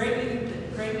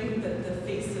 bringing the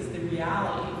faces, the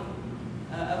reality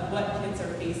of what kids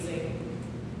are facing,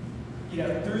 you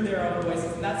know, through their own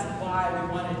voices. And that's why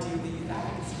we want to do the Youth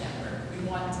Advocacy Network. We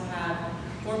want to have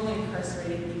formerly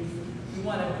incarcerated youth. We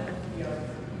want to, you know,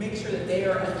 make sure that they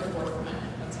are at the forefront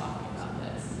of talking about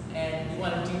this. And we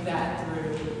want to do that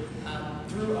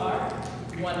through art.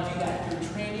 We want to do that through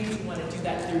training. We want to do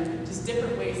that through just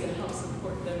different ways that help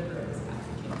support them grow as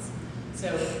advocates. So,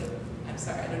 I'm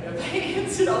sorry, I don't know if I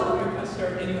answered all of your questions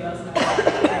or if anyone else has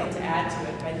anything to add to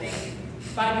it, but I think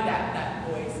finding that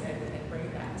voice and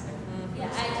bringing that to Yeah,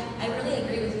 I really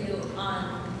agree with you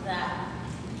on that.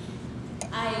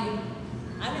 I'm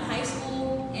in high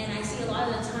school, and I see a lot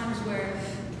of the times where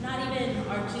not even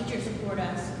our teachers support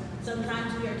us.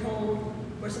 Sometimes we are told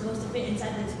we're supposed to fit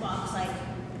inside this box, like,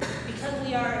 because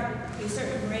we are a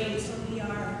certain grade, so we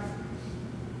are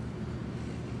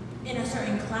in a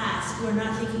certain class, we're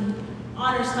not taking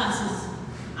honors classes.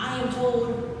 I am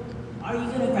told, are you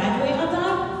going to graduate on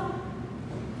time?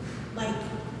 Like,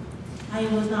 I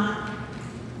was not,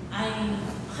 I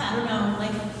don't know,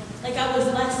 like I was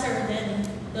lesser than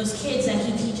those kids that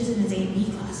he teaches in his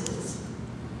AP classes,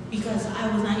 because I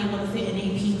was not able to fit an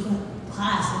AP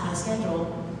class in my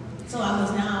schedule. So I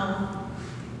was now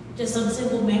just some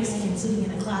simple Mexican sitting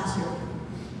in a classroom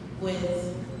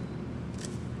with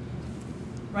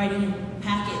writing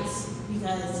packets,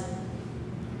 because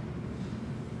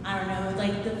I don't know,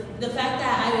 like the fact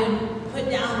that I would put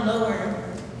down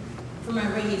lower for my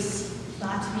race,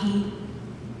 thought to be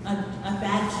a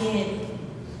bad kid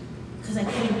because I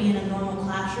couldn't be in a normal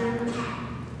classroom,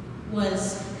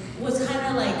 was kind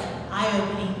of like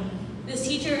eye-opening. This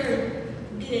teacher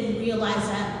didn't realize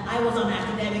that I was on the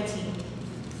academic team,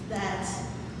 that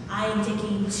I am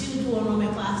taking 2 dual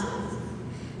enrollment classes,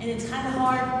 and it's kind of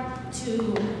hard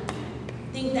to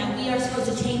think that we are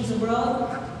supposed to change the world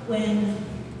when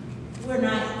we're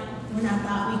not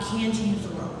thought we can change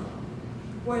the world.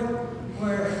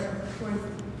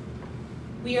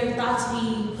 We are thought to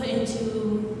be put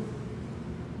into,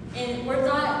 and we're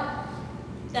thought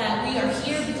that we are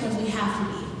here because we have to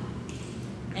be.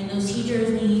 And those teachers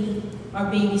need our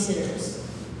babysitters.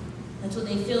 That's what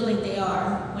they feel like they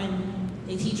are when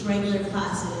they teach regular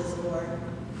classes or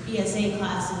ESA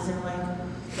classes. They're like,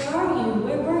 where are you?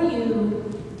 Where were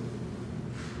you?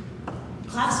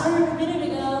 Class started a minute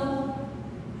ago.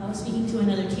 I was speaking to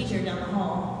another teacher down the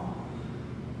hall.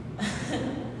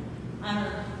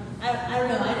 I don't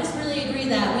know. I just really agree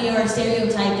that we are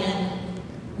stereotyped, and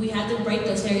we have to break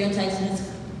those stereotypes,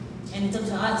 and it's up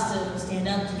to us to stand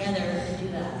up together and do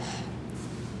that.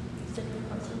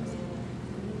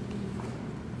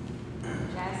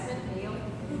 Jackson, Neil,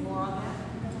 any more on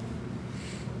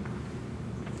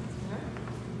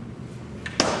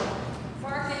that?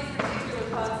 Mark, any particular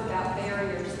thoughts about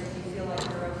barriers that you feel like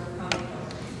you're overcoming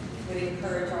would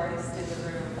encourage artists in the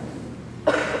room?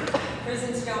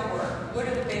 Prisons don't work. What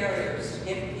are the barriers to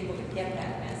getting people to get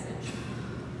that message?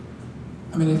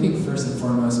 I mean, I think first and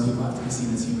foremost, people have to be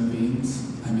seen as human beings.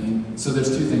 I mean, so there's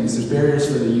 2 things. There's barriers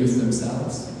for the youth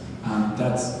themselves.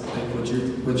 That's like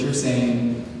what you're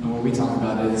saying, and what we talk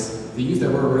about is the youth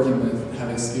that we're working with have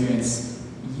experienced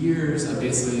years of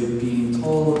basically being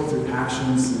told through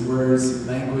actions, through words, through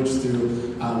language, through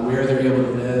where they're able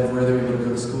to live, where they're able to go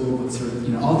to school, what sort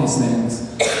of, all these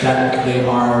things, that their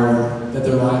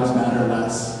lives matter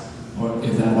less, or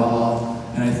if at all.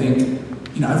 And I think,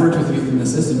 I've worked with youth in the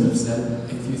system who have said,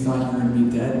 if you thought you were going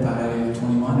to be dead by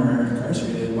 21 or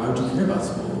incarcerated, why would you care about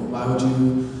school? Why would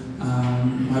you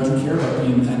care about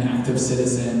being an active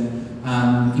citizen?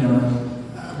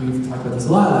 We've talked about this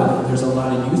a lot. Like, there's a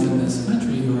lot of youth in this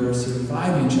country who are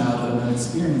surviving childhood and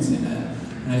experiencing it.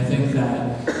 And I think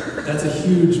that that's a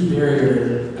huge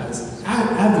barrier as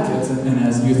advocates and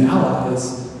as youth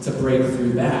allies to break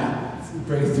through that.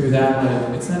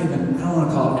 Like, it's not even, I don't want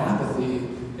to call it apathy.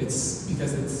 It's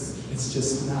because it's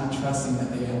just not trusting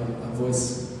that they have a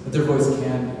voice, that their voice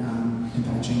can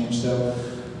impact change. So,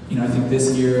 I think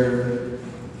this year,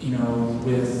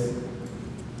 with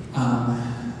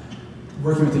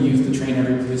working with the youth to train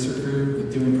every police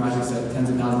recruit, doing projects that tens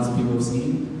of thousands of people have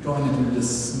seen, going into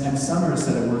this next summer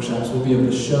set of workshops, we'll be able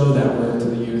to show that work to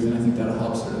the youth, and I think that'll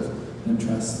help sort of them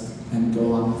trust and go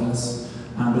along with us.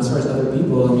 But as far as other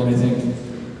people, I think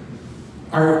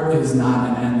art is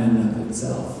not an end in and of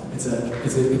itself.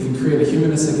 It can create a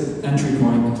humanistic entry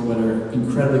point into what are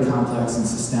incredibly complex and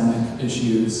systemic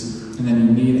issues, and then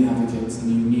you need advocates,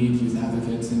 and you need youth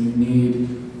advocates, and you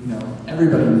need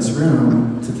everybody in this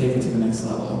room to take it to the next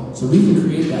level. So we can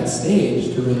create that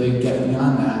stage to really get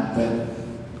beyond that, but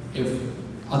if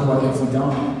we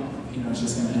don't, it's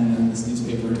just going to end in this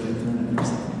newspaper and get thrown in or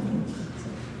something.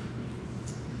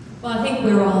 Well, I think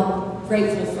we're all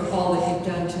grateful for all that you've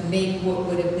done to make what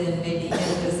would have been maybe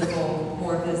invisible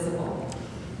more visible.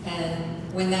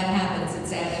 And when that happens,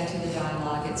 it's adding to the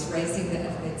dialogue, it's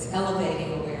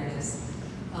elevating awareness,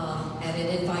 and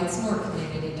it invites more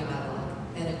community dialogue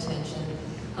and attention.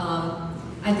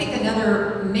 I think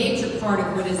another major part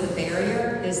of what is a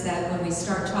barrier is that when we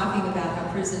start talking about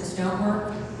how prisons don't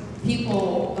work,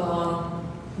 people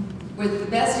with the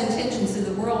best intentions in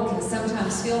the world can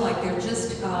sometimes feel like they're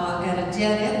just at a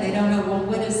dead end. They don't know, well,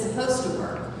 what is supposed to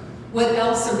work? What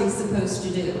else are we supposed to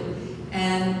do?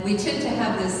 And we tend to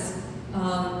have this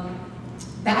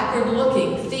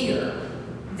backward-looking fear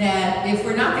that if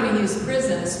we're not going to use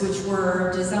prisons, which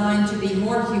were designed to be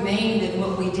more humane than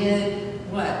what we did,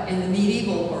 in the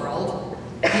medieval world,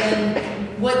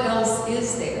 then what else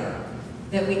is there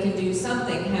that we can do?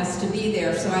 Something has to be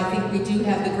there. So I think we do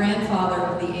have the grandfather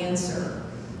of the answer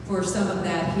for some of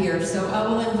that here. So I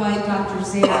will invite Dr.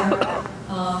 Zehr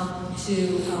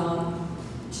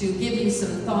to give you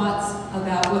some thoughts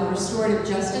about what restorative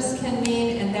justice can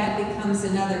mean, and that becomes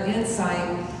another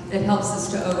insight that helps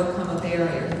us to overcome a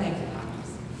barrier. Thank you.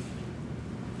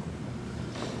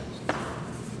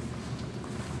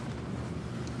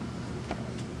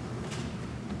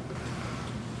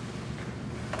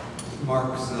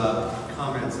 Mark's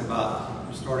comments about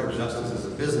restorative justice as a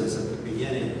business at the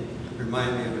beginning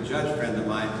remind me of a judge friend of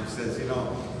mine who says,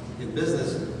 in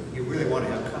business, you really want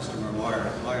to have customer loyalty.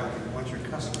 You want your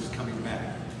customers coming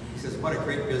back. He says, what a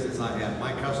great business I have.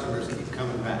 My customers keep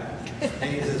coming back. And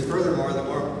he says, furthermore, the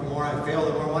more I fail,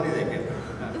 the more money they get.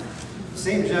 The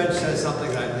same judge says something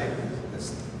that I think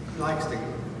he likes to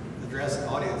address the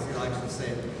audience. He likes to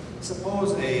say,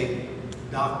 suppose a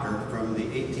doctor from the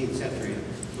 18th century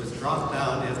was dropped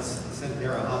down and sent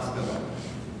there a hospital.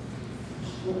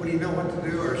 Would he know what to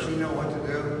do, or she know what to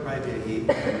do? Probably be a he.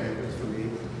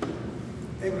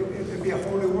 It would be a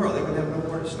whole new world. They would have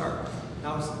nowhere to start.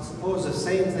 Now, suppose the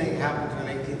same thing happened to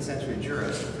an 18th century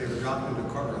jurist. If they were dropped into a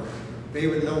courtroom, they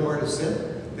would know where to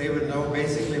sit. They would know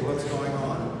basically what's going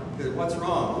on. What's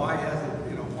wrong? Why hasn't,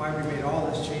 why have we made all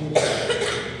this change in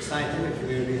the scientific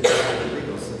community and the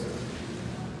legal system?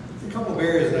 A couple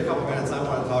barriers in a couple minutes I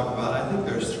want to talk about. I think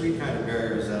there's three kind of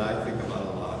barriers that I think about a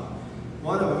lot.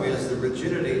 One of them is the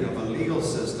rigidity of a legal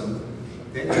system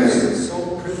that is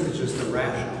so privileges the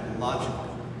rational and logical,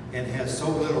 and has so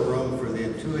little room for the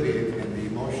intuitive and the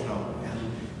emotional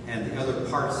and the other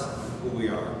parts of who we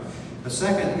are. The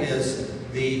second is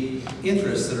the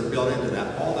interests that are built into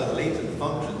that, all the latent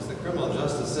functions. The criminal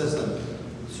justice system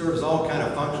serves all kind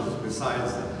of functions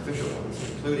besides the official ones,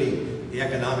 including the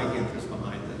economic interest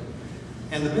behind it.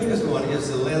 And the biggest one is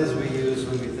the lens we use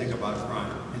when we think about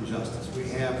crime and justice. We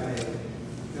have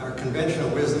our conventional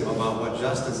wisdom about what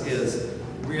justice is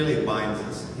really binds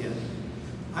us in.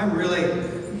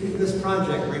 This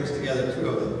project brings together two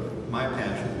of my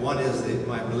passions. One is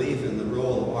my belief in the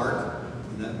role of art,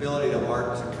 and the ability of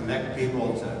art to connect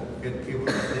people, to get people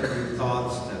to think new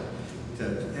thoughts, to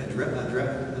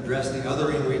address the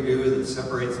othering we do that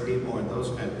separates people and those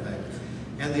kind of things.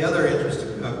 And the other interest,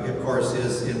 of course,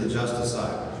 is in the justice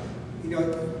side. You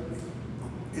know,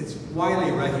 it's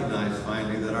widely recognized,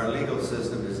 finally, that our legal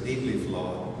system is deeply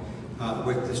flawed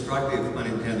with destructive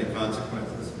unintended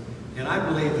consequences. And I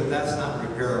believe that that's not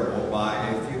repairable by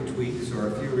a few tweaks or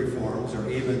a few reforms or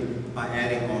even by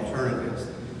adding alternatives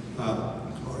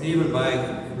or even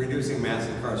by reducing mass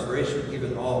incarceration,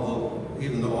 even though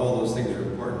all those things are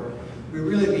important. We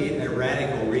really need a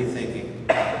radical rethinking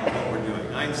of what we're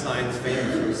doing. Einstein's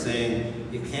famous for saying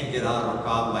you can't get out of a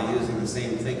problem by using the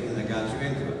same thinking that got you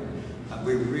into it.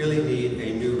 We really need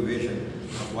a new vision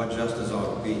of what justice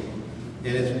ought to be.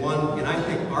 And it's one, and I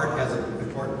think art has an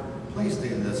important place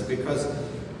in this because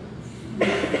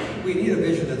we need a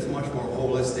vision that's much more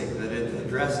holistic, that it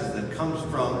addresses, that comes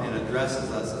from and addresses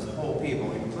us as whole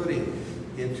people, including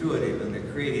the intuitive and the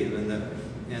creative and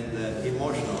the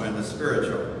emotional and the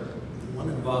spiritual. One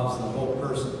involves the whole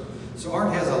person. So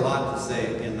art has a lot to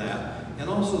say in that. And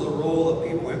also the role of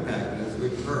people impacted, as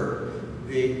we've heard.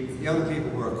 The young people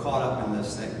who are caught up in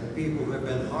this thing, the people who have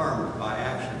been harmed by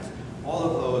actions, all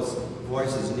of those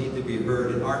voices need to be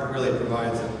heard, and art really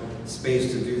provides a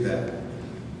space to do that.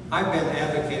 I've been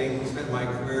advocating, spent my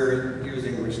career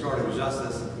using restorative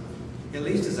justice, at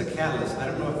least as a catalyst. I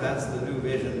don't know if that's the new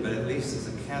vision, but at least as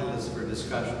a catalyst for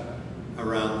discussion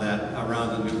around that,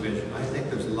 around the new vision. I think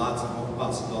there's lots of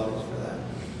possibilities for that.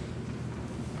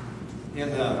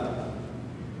 And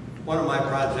one of my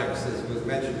projects, as was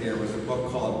mentioned here, was a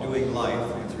book called Doing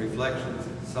Life. It's reflections,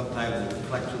 sometimes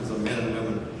reflections of men and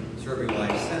women serving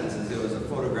life sentences. It was a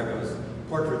photograph, it was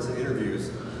portraits and interviews.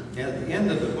 And at the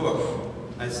end of the book,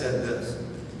 I said this: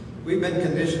 we've been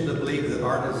conditioned to believe that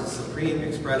art is a supreme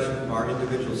expression of our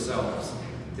individual selves,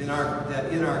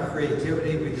 that in our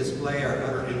creativity we display our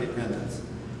utter independence.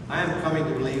 I am coming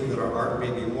to believe that our art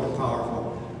may be more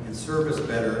powerful and serve us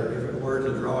better if it were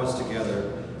to draw us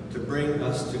together, to bring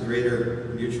us to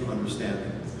greater mutual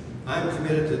understanding. I'm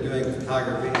committed to doing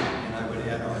photography, and I would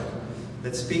add art,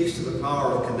 that speaks to the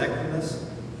power of connectedness,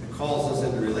 that calls us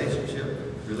into relationship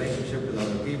with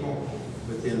other people,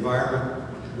 with the environment,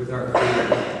 with our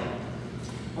creator.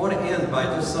 I want to end by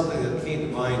just something that came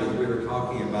to mind as we were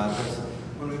talking about this.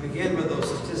 When we began with those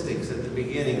statistics at the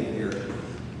beginning here,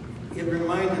 it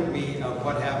reminded me of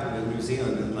what happened in New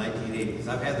Zealand in the 1980s.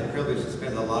 I've had the privilege to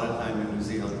spend a lot of time in New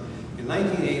Zealand. In the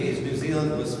 1980s, New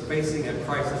Zealand was facing a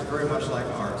crisis very much like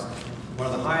ours. One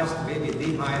of the highest, maybe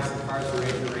the highest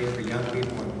incarceration rate for young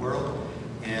people in the world.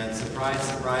 And surprise,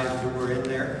 surprise, who were in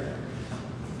there?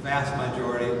 The vast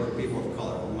majority were people of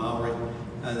color, the Maori,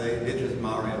 the indigenous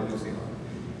Maori of New Zealand.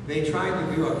 They tried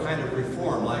to do a kind of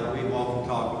reform like we often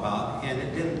talk about, and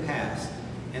it didn't pass.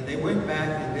 And they went back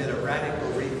and did a radical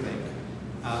rethink.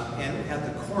 And at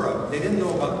the core of it, they didn't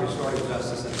know about restorative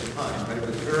justice at the time, but it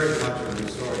was very much a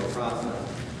restorative process.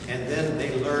 And then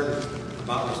they learned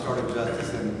about restorative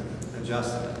justice and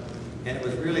adjusted it. And it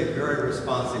was really very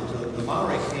responsive to the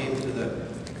Maori came to the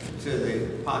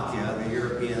Pakeha, the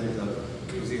Europeans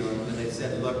of New Zealand, and they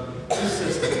said, look, this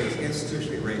system is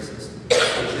institutionally racist.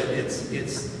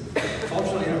 It's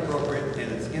culturally inappropriate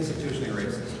and it's institutionally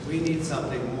racist. We need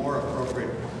something more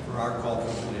appropriate for our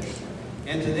cultural tradition.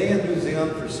 And today in New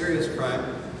Zealand, for serious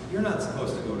crime, you're not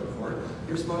supposed to go to court.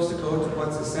 You're supposed to go to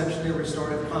what's essentially a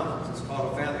restorative conference. It's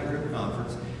called a family group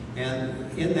conference.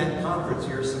 And in that conference,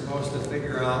 you're supposed to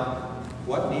figure out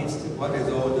what is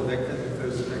owed the victim, if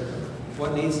there's a victim,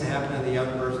 what needs to happen in the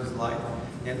young person's life.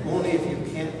 And only if you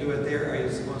can't do it there are you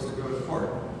supposed to go to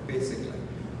court, basically.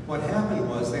 What happened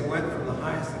was they went from the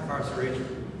highest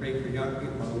incarceration rate for young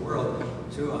people in the world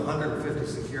to 150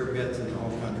 secure beds in the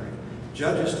whole country.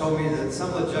 Judges told me that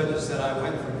some of the judges said I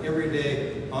went from every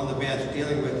day on the bench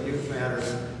dealing with youth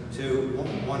matters to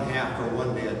one half or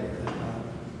one day.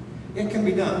 It can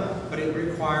be done, but it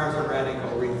requires a radical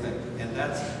rethink, and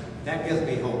that gives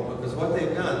me hope, because what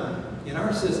they've done in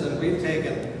our system, we've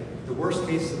taken the worst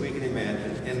cases we can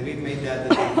imagine, and we've made that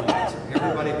the default. So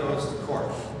everybody goes to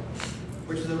court,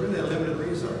 which is really a limited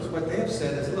resource. What they have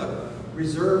said is, look,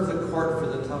 reserve the court for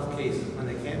the tough cases when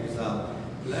they can't be solved.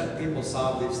 Let people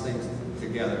solve these things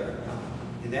together.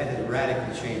 And that has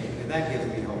radically changed, and that gives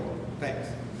me hope. Thanks.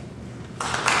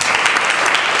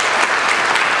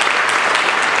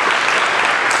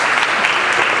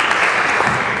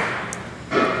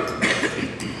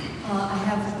 I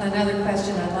have another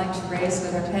question I'd like to raise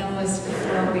with our panelists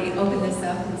before we open this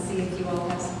up and see if you all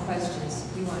have some questions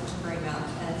you want to bring up.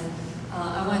 And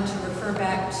I want to refer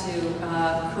back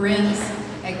to Corinne's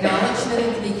acknowledgement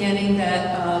at the beginning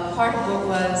that part of what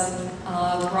was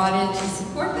brought in to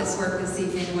support this work this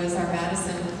evening was our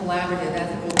Madison Collaborative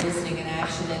Ethical Reasoning and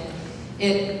Action.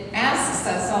 It asks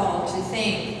us all to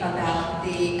think about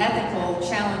the ethical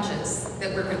challenges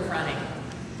that we're confronting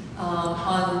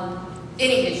on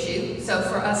any issue. So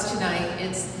for us tonight,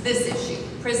 it's this issue.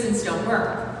 Prisons don't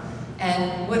work.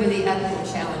 And what are the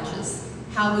ethical challenges?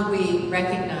 How would we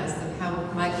recognize them? How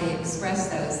might we express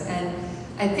those? And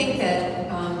I think that,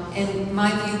 in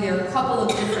my view, there are a couple of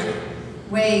different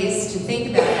ways to think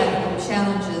about ethical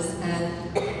challenges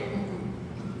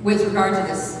and with regard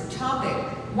to this topic.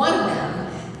 One of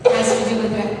them has to do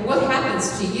with what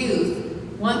happens to youth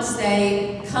once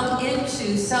they come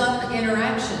into some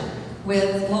interaction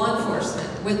with law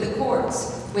enforcement, with the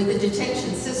courts, with the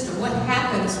detention system. What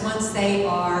happens once they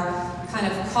are kind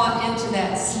of caught into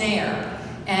that snare?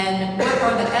 And what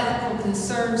are the ethical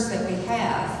concerns that we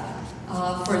have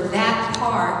for that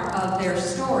part of their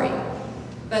story?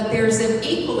 But there's an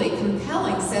equally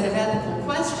compelling set of ethical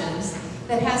questions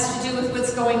that has to do with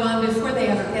what's going on before they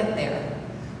ever get there.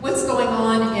 What's going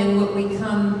on in what we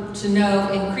come to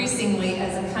know increasingly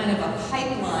as a kind of a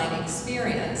pipeline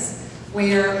experience,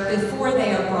 where before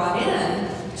they are brought in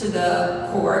to the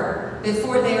court,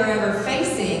 before they are ever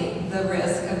facing the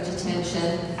risk of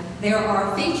detention, there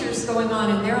are features going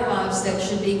on in their lives that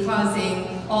should be causing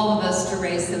all of us to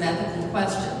raise some ethical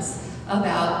questions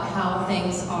about how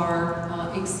things are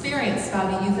experienced by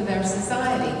the youth of our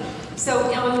society.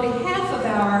 So on behalf of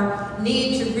our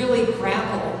need to really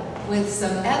grapple with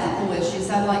some ethical issues,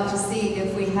 I'd like to see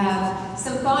if we have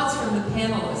some thoughts from the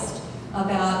panelists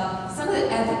about some of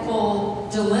the ethical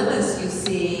dilemmas you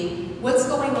see, what's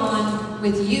going on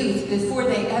with youth before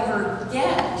they ever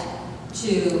get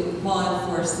to law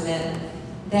enforcement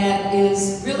that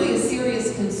is really a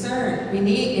serious concern. It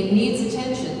needs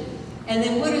attention. And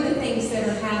then what are the things that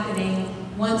are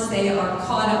happening once they are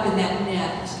caught up in that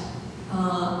net?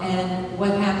 And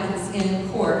what happens in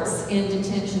courts, in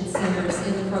detention centers,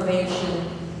 in the probation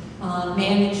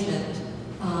management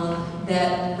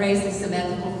that raises some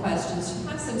ethical questions. You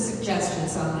have some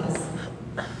suggestions on this.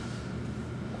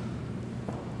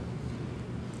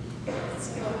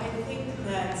 So I think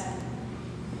that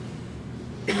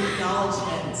the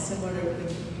acknowledgement, similar to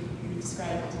what you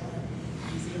described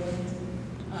in New Zealand,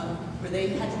 where they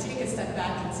had to take a step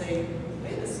back and say,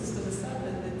 wait, the system is set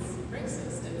that it's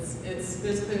racist.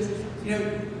 There's you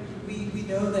know, we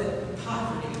know that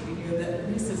poverty, we know that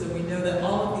racism, we know that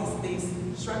all of these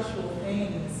structural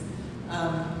things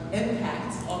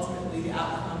impact ultimately the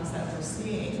outcomes that we're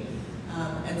seeing.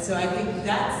 And so I think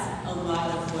that's a lot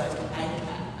of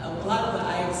what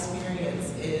I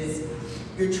experience is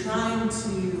you're trying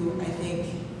to, I think,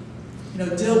 you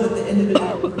know, deal with the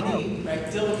individual need, right?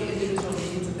 Deal with the individual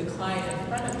needs of the client in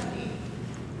front of me,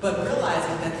 but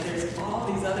realizing that there's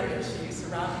all these other issues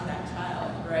surrounding that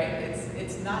child, right?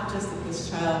 It's not just that this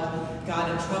child got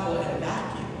in trouble in a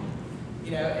vacuum,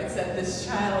 you know, it's that this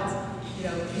child, you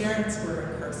know, parents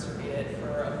were incarcerated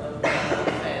for a low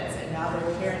offense, and now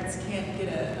their parents can't get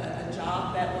a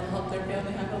job that will help their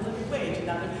family have a living wage. And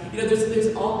now you know,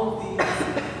 there's all of these,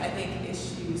 I think,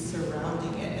 issues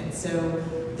surrounding it, and so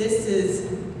this is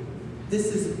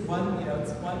one, you know,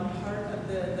 it's one part of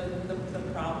the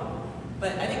problem.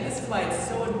 But I think this is why it's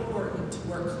so important to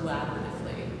work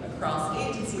collaboratively across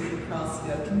agencies, across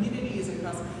communities,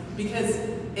 because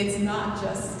it's not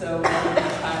just a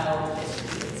one-child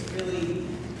issue. It's really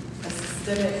a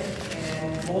systemic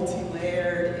and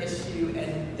multi-layered issue,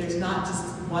 and there's not just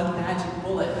one magic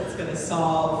bullet that's going to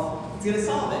solve it.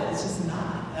 It's just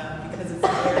not, because it's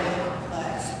very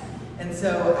complex. And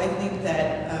so I think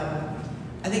that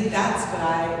that's what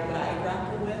I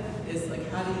grapple with is like,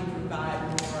 how do you provide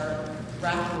more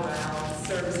wraparound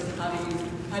services? How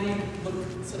do you look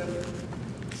sort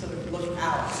of look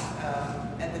out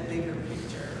at the bigger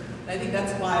picture? And I think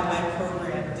that's why my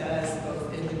program does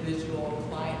both individual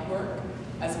client work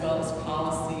as well as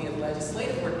policy and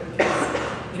legislative work,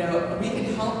 because you know, we can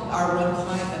help our one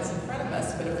client that's in front of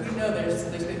us, but if we know there's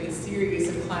going to be a series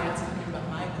of clients coming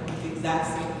behind them with the exact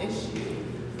same issue,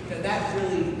 you know, that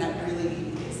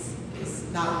really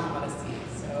is not what we want to see.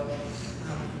 So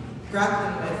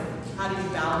grappling with how do you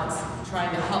balance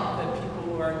trying to help the people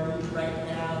who are in need right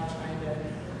now, trying to,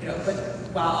 you know, but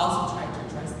while also trying to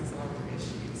address these larger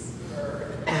issues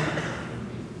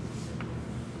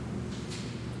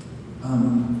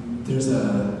There's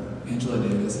Angela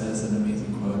Davis has an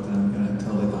amazing quote that I'm going to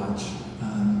totally botch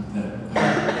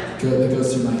that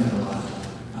goes through my head a lot,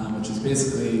 which is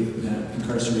basically that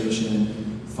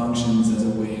incarceration functions as a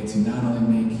way to not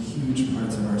only make huge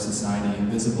parts of our society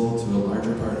invisible to a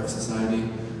larger part of society,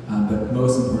 but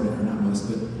most important, or not most,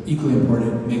 but equally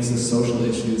important, makes the social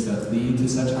issues that lead to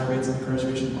such high rates of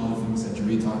incarceration, all the things that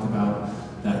Jeree talked about,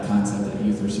 that concept that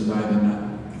youth are surviving,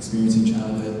 not experiencing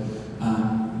childhood,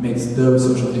 makes those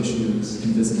social issues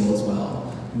invisible as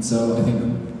well. And so I think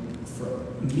for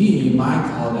me, my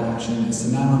call to action is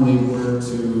to not only work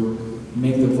to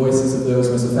make the voices of those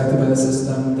most affected by the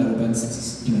system that have been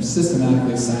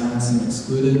systematically silenced and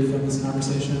excluded from this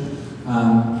conversation,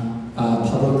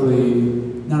 publicly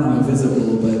not only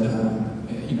visible, but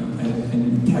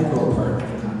an integral part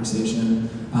of the conversation,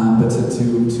 but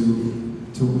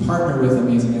to partner with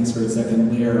amazing experts that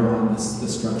can layer on the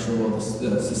structural,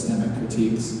 the systemic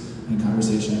critiques and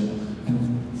conversation.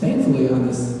 And thankfully on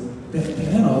this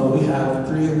panel, we have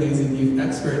 3 amazing youth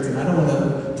experts, and I don't want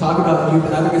to talk about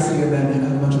youth advocacy and then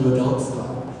have a bunch of adults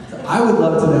talk. So I would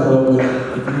love to know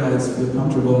if you guys feel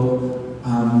comfortable,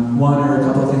 one or a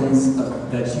couple of things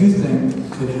that you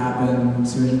think could happen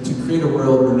to create a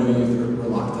world where no youth are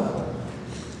locked up.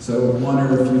 So one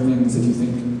or a few things that you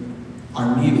think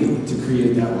are needed to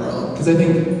create that world. Because I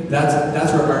think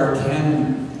that's where art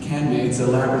can be. It's a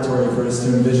laboratory for us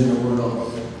to envision a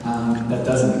world that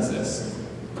doesn't exist.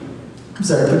 I'm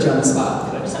sorry to put you on the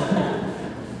spot, but I just want to...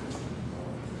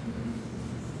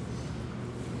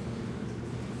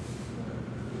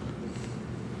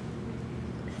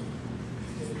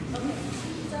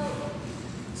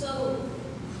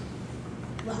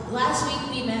 Last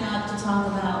week we met up to talk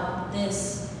about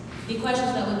the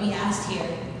questions that would be asked here,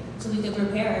 so we could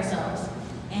prepare ourselves.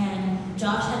 And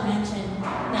Josh had mentioned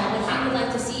that what he would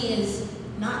like to see is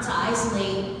not to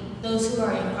isolate those who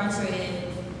are incarcerated.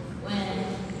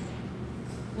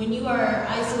 When you are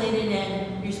isolated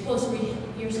and you're supposed to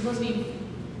be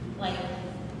like,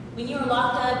 when you are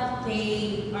locked up,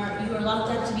 you are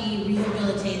locked up to be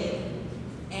rehabilitated,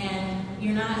 and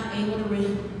you're not able to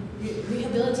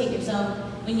rehabilitate yourself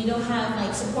when you don't have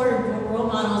like supportive role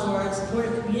models or a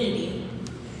supportive community.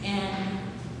 And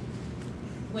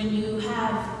when you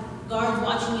have guards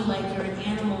watching you like you're an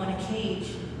animal in a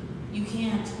cage, you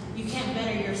can't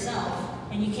better yourself,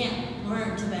 and you can't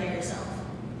learn to better yourself.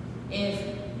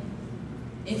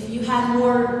 If you had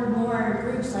more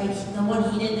groups like the one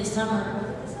he did this summer, was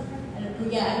it this summer?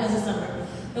 Yeah, it was this summer.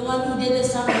 The one he did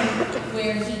this summer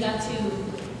where he got to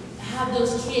have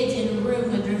those kids in a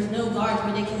room where there's no guards,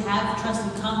 where they could have trust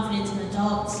and confidence in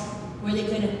adults, where they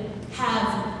could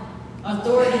have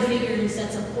authority figures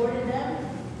that supported them.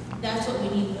 That's what we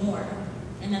need more.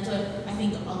 And that's what I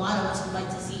think a lot of us would like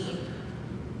to see.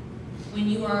 When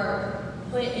you are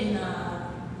put in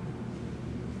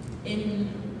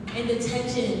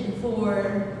detention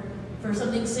for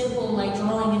something simple like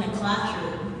drawing in a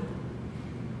classroom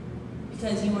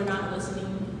because you were not listening.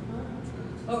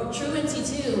 Or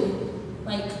truancy too.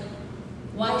 Like,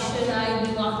 why should I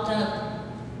be locked up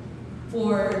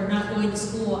for not going to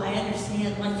school? I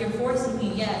understand, like, you're forcing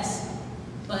me, yes,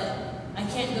 but I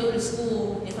can't go to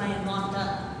school if I am locked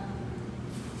up.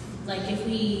 Like, if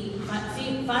we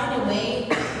find a way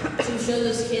to show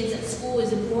those kids that school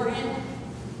is important,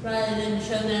 rather than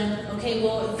show them, okay,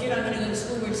 well, if you're not going to go to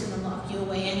school, we're just going to lock you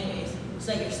away anyways,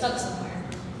 so that you're stuck somewhere.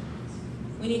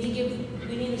 We need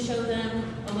to show them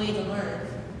a way to learn.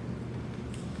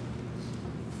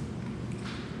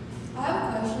 I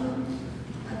have a question.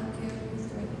 I don't care if it's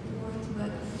the right words,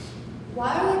 but why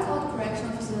are they called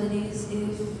correctional facilities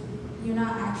if you're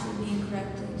not actually being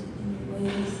corrected in your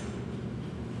ways?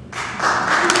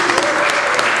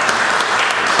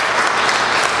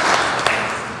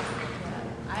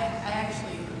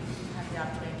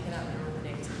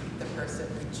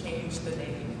 The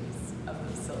names of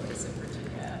the facilities in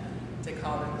Virginia to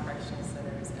call them correctional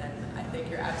centers, and I think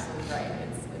you're absolutely right.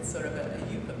 It's sort of a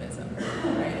euphemism,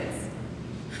 right?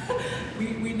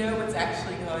 We know what's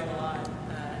actually going on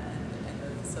in the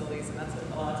facilities, and that's what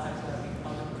a lot of times why we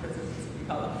call them prisons. We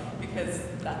call them because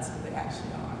that's what they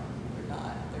actually are.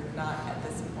 They're not at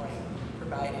this point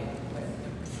providing